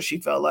age where she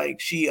felt like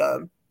she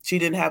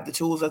didn't have the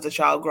tools as a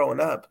child growing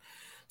up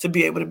to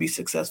be able to be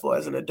successful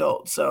as an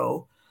adult.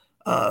 So,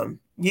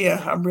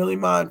 yeah, I'm really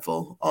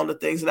mindful on the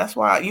things. And that's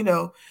why,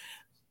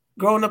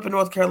 growing up in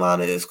North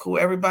Carolina is cool.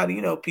 Everybody,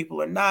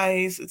 people are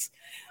nice. It's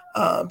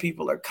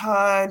people are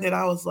kind. And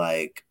I was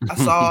like, I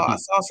saw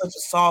such a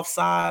soft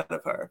side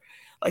of her.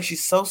 Like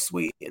she's so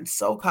sweet and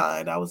so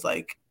kind. I was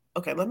like,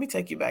 okay, let me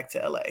take you back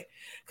to LA.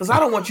 Because I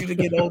don't want you to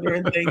get older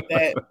and think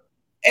that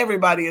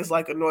everybody is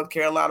like a North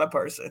Carolina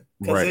person.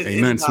 Right.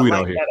 Ain't nothing sweet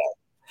out here.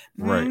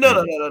 Right.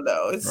 No.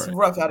 It's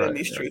rough out in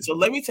these streets. So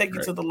let me take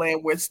you to the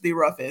land where it's the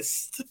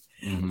roughest.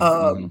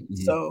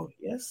 So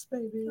yes,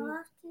 baby.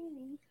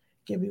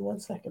 Give me 1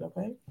 second,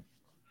 okay?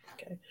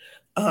 Okay.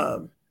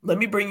 Let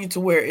me bring you to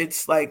where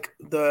it's like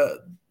the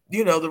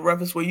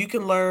roughest, where you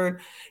can learn,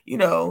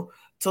 to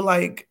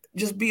like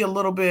just be a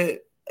little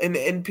bit.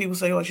 And people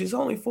say, "Oh, she's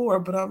only 4,"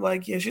 but I'm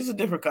like, yeah, she's a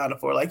different kind of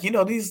 4. Like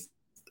these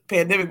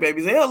pandemic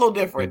babies, they're a little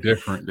different. They're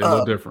different. They're a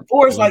little different.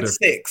 4 is like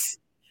 6.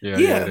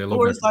 Yeah.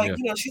 4 is like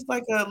she's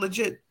like a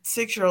legit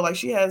 6-year-old. Like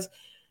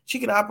she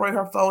can operate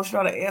her phone. She know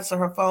how to answer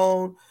her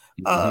phone.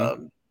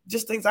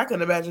 Just things I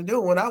couldn't imagine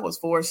doing when I was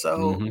 4.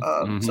 So,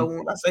 so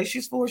when I say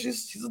she's 4,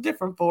 she's a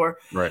different 4.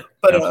 Right.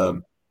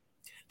 But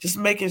just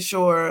making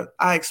sure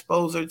I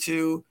expose her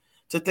to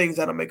things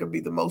that'll make her be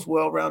the most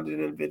well-rounded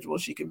individual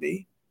she can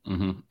be.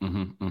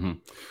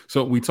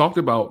 So we talked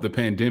about the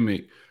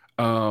pandemic.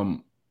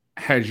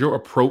 Has your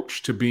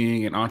approach to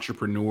being an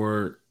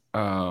entrepreneur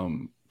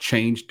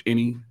changed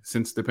any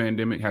since the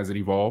pandemic? Has it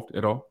evolved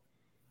at all?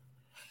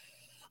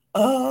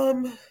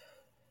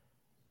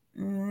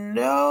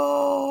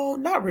 No,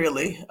 not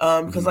really.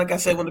 Because like I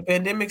said, when the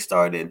pandemic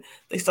started,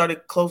 they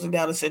started closing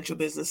down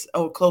businesses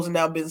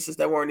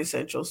that weren't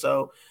essential.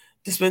 So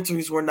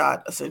dispensaries were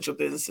not essential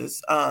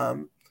businesses.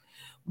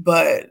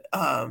 But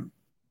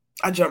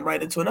I jumped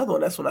right into another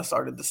one. That's when I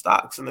started the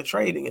stocks and the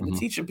trading and the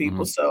teaching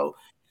people. So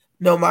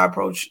no, my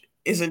approach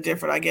isn't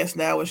different. I guess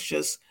now it's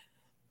just,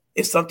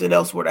 if something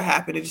else were to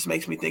happen, it just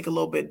makes me think a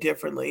little bit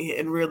differently.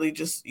 And really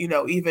just,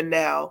 even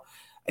now,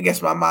 I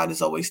guess my mind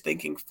is always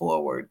thinking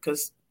forward,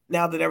 because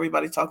now that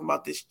everybody's talking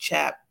about this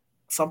chat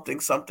something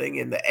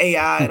in the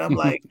AI, and I'm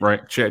like,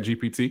 right, Chat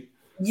GPT.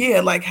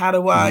 Yeah, like how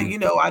do I,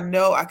 Mhm. I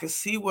know I can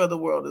see where the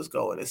world is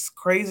going. It's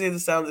crazy as it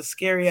sounds, as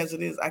scary as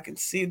it is, I can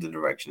see the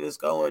direction it's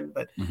going,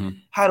 but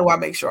Mhm. how do I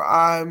make sure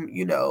I'm,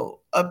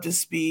 up to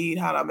speed?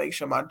 How do I make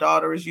sure my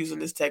daughter is using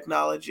this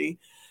technology?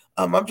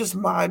 I'm just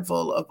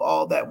mindful of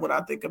all that when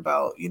I think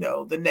about,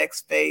 the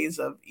next phase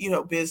of,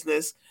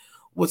 business.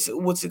 What's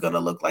it gonna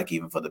look like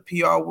even for the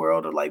PR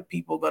world, or like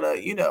people gonna,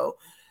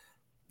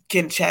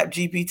 can Chat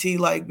GPT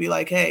like be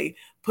like, hey,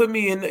 put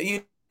me in,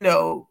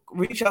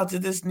 reach out to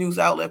this news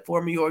outlet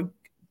for me, or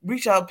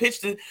reach out,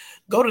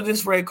 go to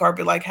this red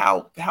carpet, like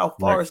how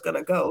far Right. it's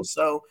gonna go.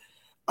 So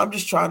I'm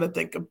just trying to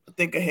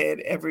think ahead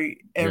Yeah.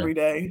 every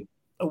day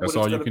of what That's it's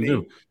all you gonna can be.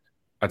 do.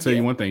 I tell you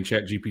Yeah. one thing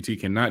Chat GPT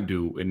cannot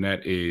do, and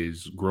that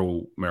is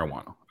grow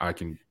marijuana. I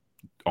can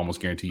almost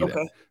guarantee you that.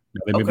 Okay.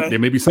 Now, Okay. there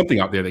may be something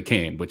out there that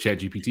can, but Chat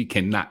GPT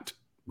cannot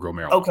grow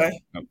marijuana. Okay.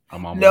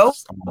 I'm No,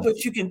 almost, I'm but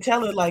you can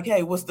tell it like,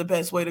 hey, what's the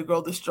best way to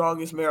grow the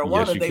strongest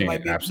yes, marijuana? you They can.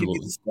 might be able to give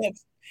you the Absolutely.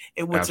 steps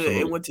and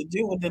Absolutely. what to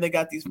do. And then they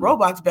got these Mhm.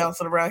 robots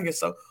bouncing around here.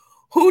 So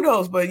who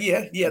knows? But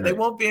yeah, they Right.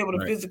 won't be able to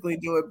Right. physically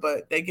do it,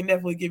 but they can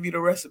definitely give you the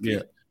Yeah.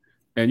 recipe.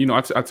 And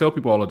I tell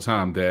people all the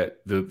time that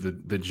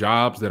the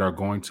jobs that are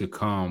going to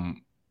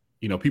come,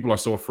 people are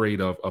so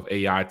afraid of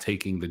AI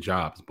taking the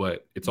jobs,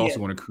 but it's Yeah, also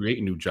going to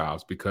create new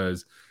jobs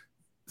because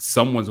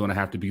someone's going to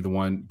have to be the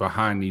one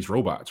behind these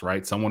robots,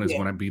 right? Someone is yeah,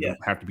 going to yeah,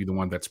 have to be the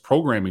one that's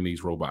programming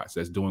these robots,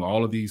 that's doing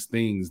all of these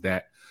things,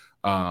 that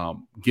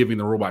giving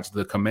the robots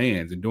the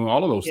commands and doing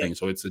all of those yeah, things.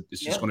 So it's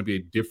just yeah, going to be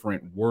a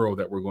different world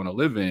that we're going to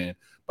live in.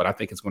 But I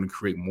think it's going to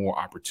create more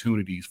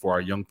opportunities for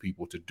our young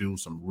people to do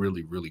some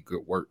really, really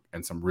good work,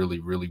 and some really,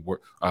 really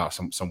work,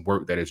 some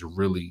work that is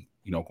really,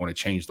 going to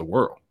change the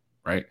world,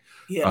 right?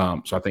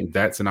 yeah, So I think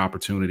that's an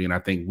opportunity, and I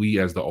think we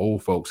as the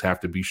old folks have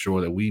to be sure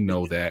that we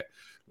know that,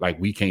 like,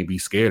 we can't be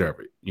scared of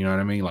it. You know what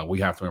I mean? Like, we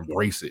have to yeah,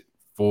 embrace it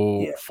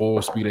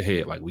full speed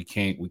ahead. Like, we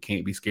can't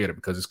be scared of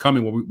it because it's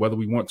coming whether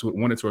we want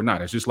it to or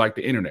not. It's just like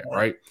the internet, yeah.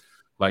 right?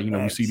 Like,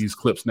 we see Facts. these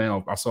clips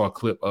now. I saw a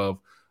clip of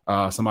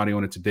somebody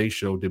on the Today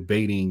Show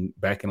debating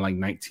back in like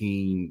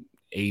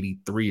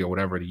 1983 or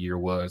whatever the year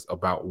was,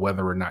 about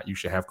whether or not you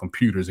should have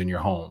computers in your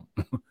home.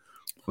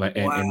 Like,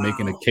 and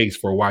making a Wow. case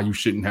for why you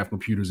shouldn't have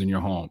computers in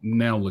your home.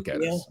 Now look at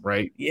Yeah, us,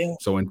 right? yeah,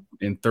 So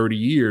in 30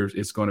 years,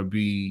 it's going to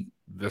be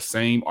the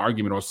same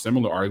argument or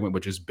similar argument,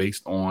 but just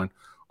based on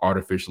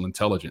artificial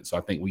intelligence. So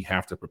I think we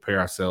have to prepare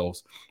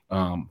ourselves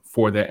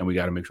for that, and we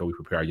got to make sure we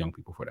prepare our young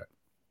people for that.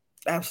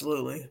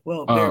 absolutely.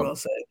 Well, very Um, well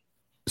said.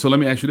 so let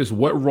me ask you this: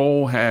 what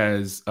role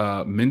has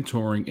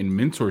mentoring and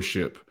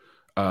mentorship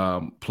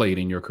played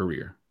in your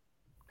career?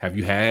 Have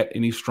you had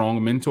any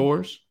strong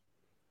mentors?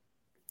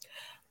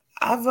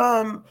 I've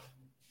um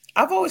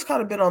I've always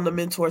kind of been on the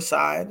mentor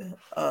side.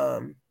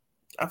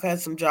 I've had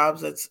some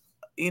jobs that's,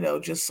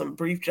 just some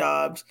brief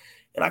jobs.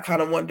 And I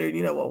kind of wondered,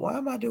 well, why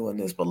am I doing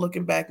this? But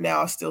looking back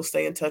now, I still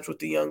stay in touch with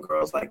the young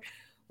girls. Like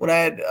when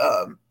I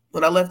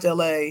left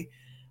LA,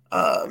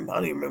 I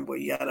don't even remember where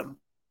you had to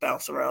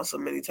bounce around so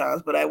many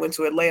times, but I went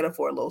to Atlanta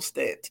for a little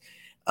stint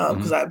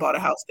because Hmm. I bought a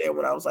house there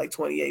when I was like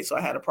 28. So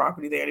I had a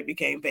property there and it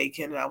became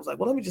vacant. And I was like,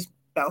 well, let me just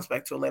bounce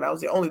back to Atlanta. I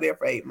was only there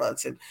for 8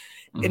 months and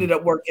ended Hmm.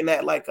 up working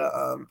at like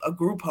a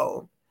group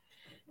home,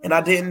 and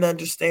I didn't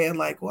understand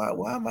like why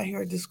am I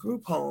here at this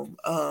group home?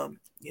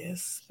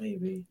 Yes,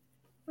 baby.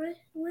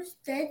 What's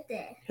that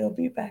there? He'll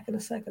be back in a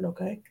second,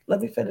 okay?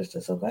 Let me finish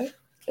this, okay?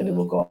 And then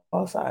we'll go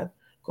outside.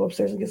 Go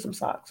upstairs and get some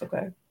socks,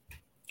 okay?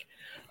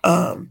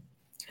 Um,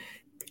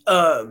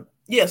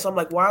 yeah, so I'm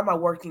like, why am I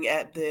working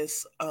at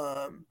this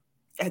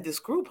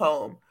group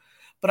home?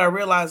 But I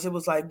realized it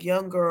was like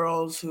young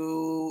girls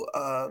who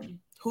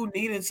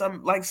needed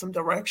some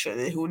direction,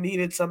 and who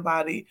needed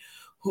somebody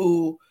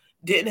who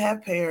didn't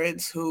have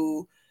parents,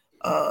 who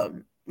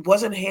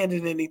wasn't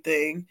handed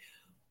anything,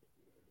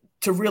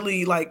 to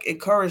really like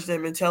encourage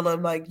them and tell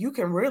them like you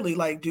can really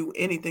like do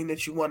anything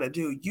that you want to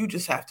do. You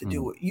just have to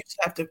do Hmm. it. You just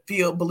have to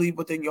believe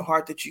within your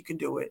heart that you can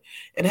do it,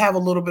 and have a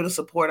little bit of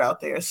support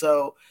out there.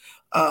 So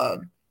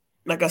um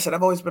like I said,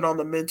 I've always been on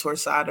the mentor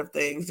side of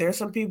things. There are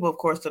some people, of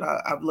course, that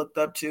I've looked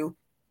up to,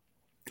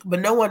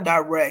 but no one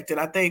direct. And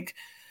I think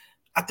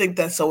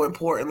that's so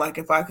important. Like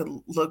if I could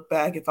look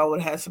back, if I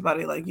would have had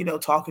somebody like,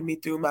 talking me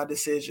through my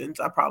decisions,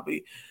 I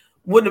probably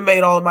wouldn't have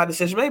made all of my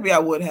decisions. Maybe I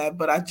would have,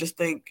 but I just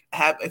think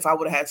if I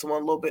would have had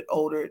someone a little bit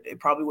older, it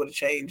probably would have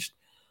changed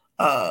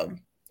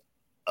um,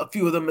 a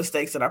few of the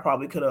mistakes that I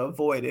probably could have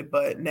avoided.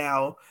 But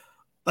now,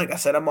 like I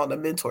said, I'm on the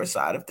mentor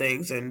side of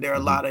things, and there are a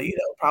Hmm. lot of,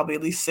 probably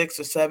at least 6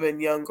 or 7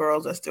 young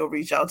girls that still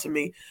reach out to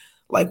me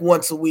like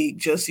once a week,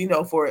 just,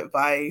 for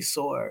advice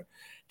or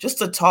just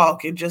to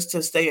talk and just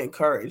to stay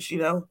encouraged.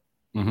 Hmm.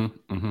 Hmm.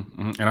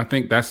 Hmm. And I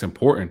think that's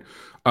important.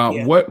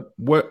 Yeah. What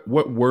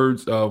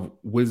words of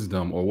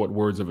wisdom or what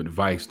words of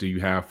advice do you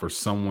have for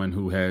someone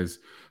who has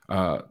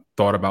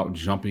thought about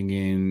jumping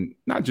in,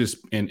 not just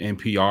in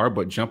NPR,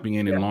 but jumping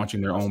in Yeah. and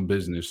launching their own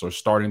business or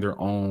starting their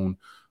own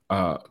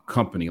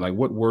company? Like,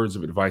 what words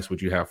of advice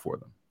would you have for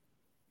them?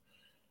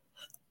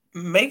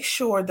 Make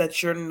sure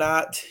that you're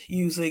not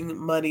using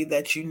money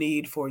that you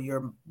need for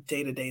your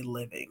day-to-day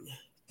living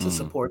to Mm.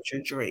 support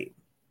your dream.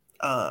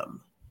 I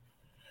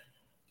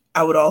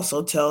would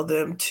also tell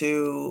them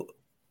to,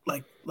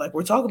 like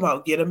we're talking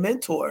about, get a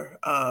mentor.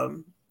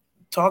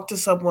 Talk to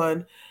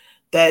someone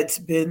that's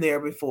been there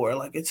before.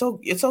 Like it's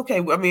okay.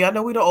 I mean, I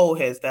know we the old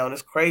heads now, and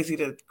it's crazy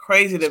to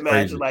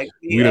imagine like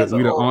we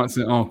the aunts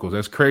and uncles.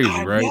 That's crazy,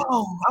 right?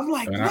 No, I'm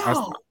like, I mean,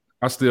 no.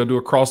 I still do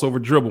a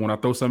crossover dribble when I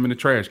throw something in the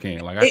trash can.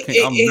 Like I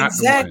can't. I'm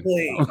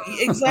exactly. I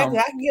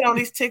can get on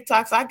these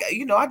TikToks. I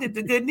did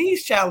the good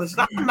knees challenge.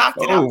 I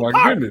knocked it out. Oh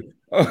my goodness.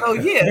 Oh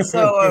yeah.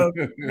 So,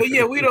 but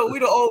yeah, we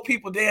the old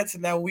people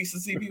dancing now. We used to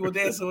see people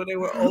dancing when they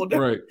were older.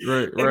 Right.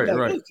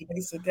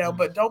 They sit down,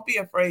 but don't be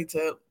afraid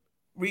to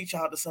reach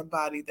out to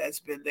somebody that's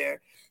been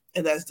there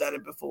and that's done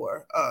it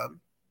before.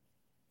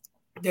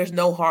 There's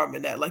no harm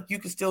in that. Like you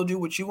can still do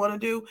what you want to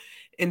do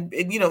and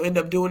end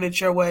up doing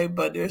it your way,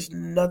 but there's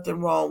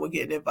nothing wrong with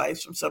getting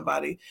advice from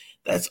somebody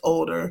that's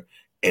older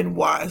and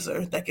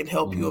wiser that can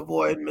help you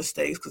avoid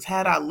mistakes. Because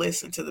had I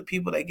listened to the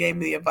people that gave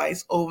me the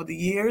advice over the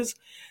years,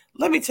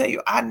 let me tell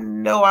you, I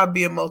know I'd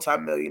be a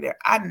multimillionaire.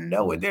 I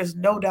know it. There's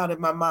no doubt in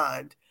my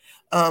mind.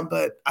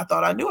 But I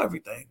thought I knew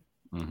everything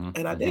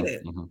and I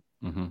didn't.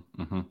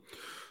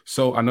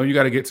 So I know you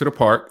got to get to the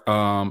park.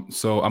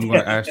 So I'm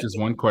going to ask just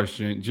one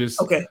question. Just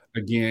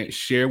again,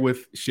 share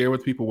with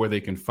people where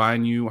they can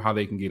find you, how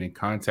they can get in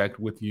contact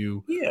with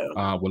you.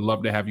 Yeah. Would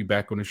love to have you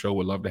back on the show.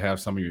 Would love to have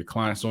some of your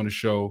clients on the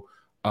show.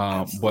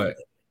 But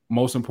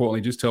most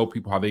importantly, just tell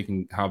people how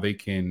they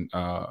can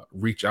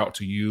reach out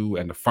to you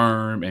and the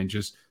firm and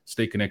just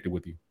stay connected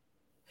with you.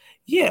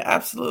 Yeah,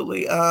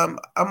 absolutely. I'm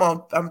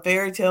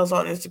Fairy Tales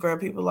on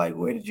Instagram. People are like,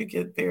 where did you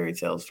get Fairy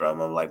Tales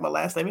from? I'm like, my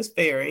last name is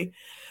Fairy.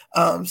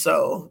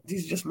 So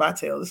these are just my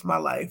tales. It's my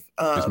life.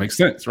 Just makes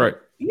sense, right?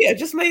 Yeah, it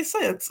just made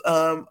sense.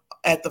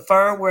 At the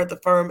firm, we're at the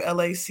firm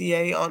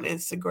LACA on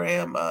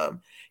Instagram,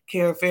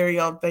 Karen Ferry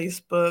on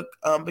Facebook.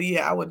 But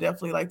yeah, I would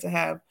definitely like to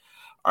have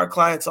our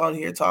clients on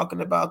here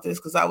talking about this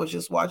because I was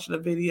just watching a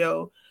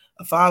video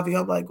of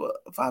Fabio. I'm like, well,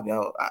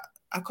 Fabio,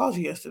 I called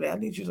you yesterday. I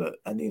need you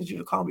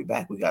to call me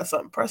back. We got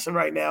something pressing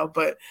right now.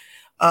 But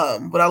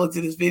when I looked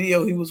at his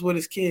video, he was with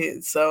his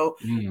kids. So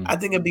I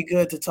think it'd be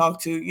good to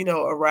talk to,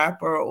 a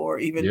rapper or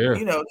even,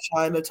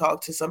 trying to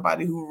talk to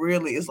somebody who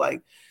really is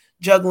like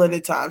juggling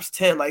it times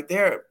 10. Like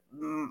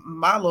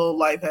my little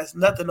life has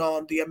nothing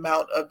on the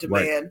amount of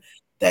demand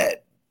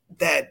that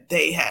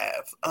they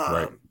have.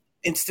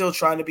 And still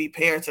trying to be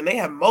parents, and they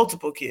have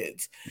multiple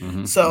kids.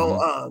 I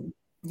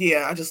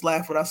just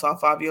laughed when I saw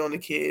Fabio and the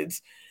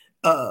kids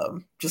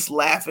just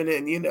laughing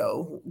and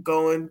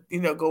going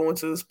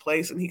to this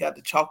place, and he got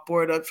the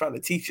chalkboard up trying to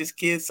teach his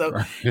kids. So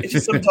it's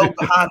just some dope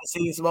behind the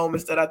scenes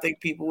moments that I think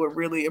people would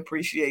really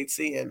appreciate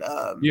seeing.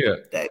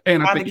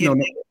 And I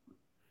think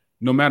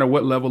no matter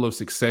what level of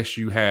success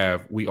you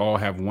have, we all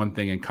have one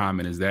thing in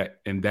common,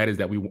 and that is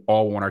that we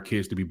all want our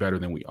kids to be better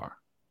than we are.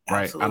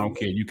 Right? Absolutely. I don't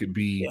care. You could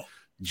be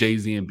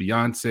Jay-Z and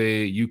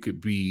Beyonce, you could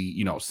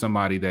be,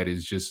 somebody that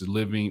is just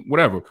living,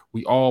 whatever.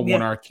 We all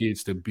want our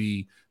kids to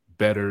be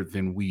better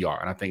than we are.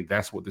 And I think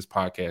that's what this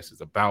podcast is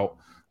about,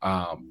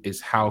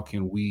 is how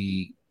can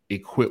we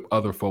equip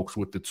other folks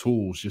with the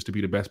tools just to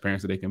be the best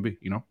parents that they can be,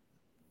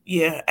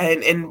 Yeah.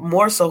 And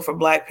more so for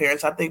Black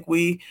parents. I think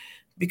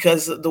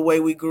because of the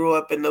way we grew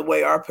up and the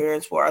way our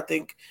parents were, I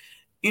think,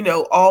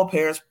 all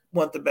parents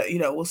want the best,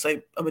 we'll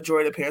say a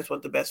majority of parents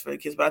want the best for their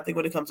kids. But I think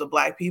when it comes to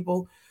Black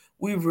people,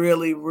 we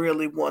really,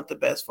 really want the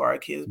best for our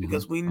kids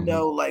because we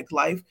know like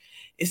life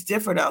is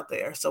different out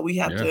there. So we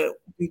have to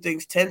do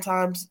things 10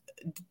 times,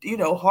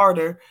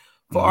 harder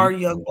for our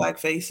young Black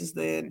faces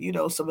than,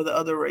 some of the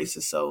other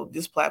races. So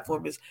this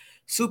platform is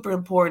super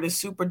important. It's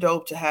super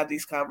dope to have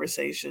these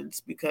conversations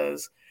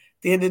because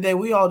at the end of the day,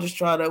 we all just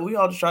try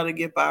to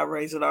get by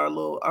raising our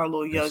little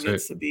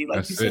youngins to be,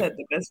 like you said,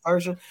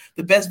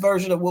 the best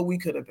version of what we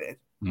could have been.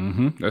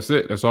 That's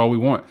it. That's all we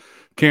want.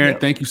 Karen,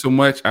 thank you so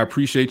much. I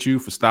appreciate you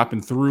for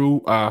stopping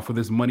through for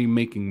this Money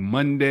Making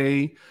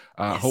Monday.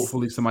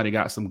 Hopefully somebody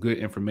got some good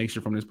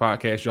information from this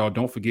podcast. Y'all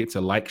don't forget to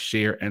like,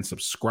 share, and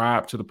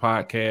subscribe to the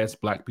podcast,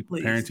 Black People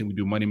Parenting. We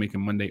do Money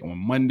Making Monday on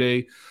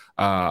Monday.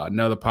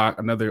 Another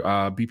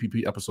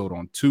BPP episode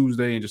on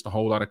Tuesday, and just a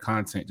whole lot of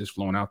content just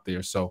flowing out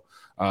there. So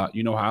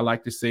you know how I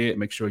like to say it,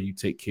 make sure you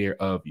take care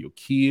of your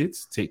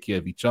kids, take care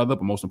of each other,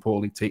 but most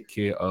importantly, take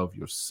care of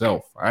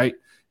yourself. All right.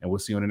 And we'll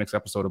see you on the next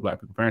episode of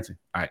Black People Parenting.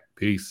 All right.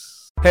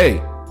 Peace. Hey,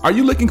 are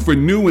you looking for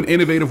new and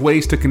innovative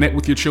ways to connect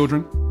with your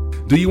children?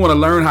 Do you want to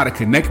learn how to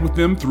connect with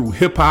them through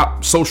hip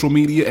hop, social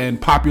media, and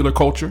popular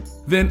culture?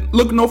 Then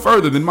look no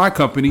further than my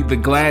company, The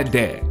Glad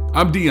Dad.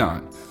 I'm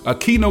Dion, a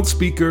keynote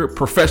speaker,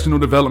 professional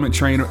development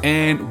trainer,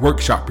 and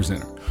workshop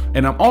presenter.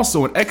 And I'm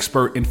also an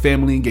expert in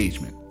family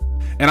engagement.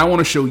 And I want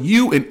to show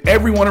you and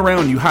everyone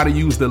around you how to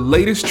use the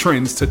latest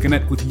trends to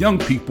connect with young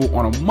people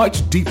on a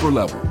much deeper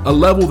level, a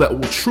level that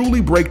will truly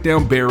break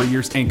down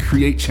barriers and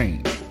create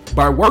change.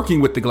 By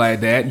working with The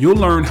Glad Dad, you'll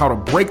learn how to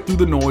break through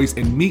the noise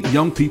and meet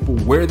young people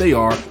where they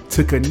are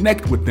to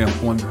connect with them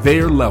on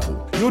their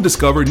level. You'll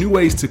discover new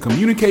ways to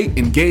communicate,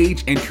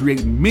 engage, and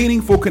create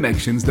meaningful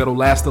connections that'll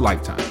last a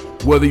lifetime.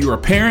 Whether you're a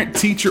parent,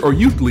 teacher, or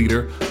youth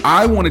leader,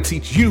 I want to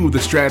teach you the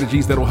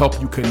strategies that will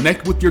help you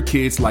connect with your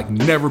kids like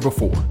never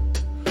before.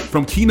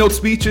 From keynote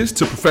speeches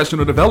to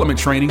professional development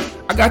training,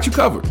 I got you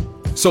covered.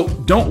 So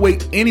don't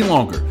wait any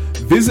longer.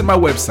 Visit my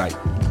website,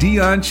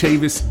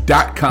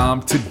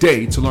 DeonChavis.com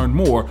today to learn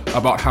more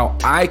about how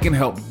I can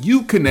help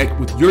you connect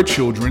with your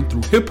children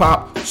through hip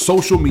hop,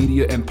 social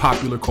media, and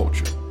popular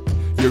culture.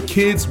 Your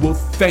kids will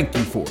thank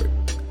you for it.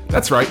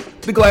 That's right,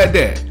 The Glad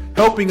Dad,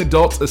 helping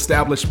adults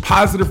establish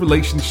positive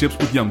relationships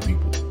with young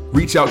people.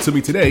 Reach out to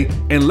me today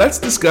and let's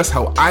discuss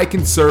how I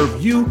can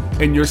serve you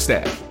and your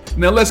staff.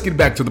 Now let's get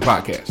back to the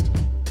podcast.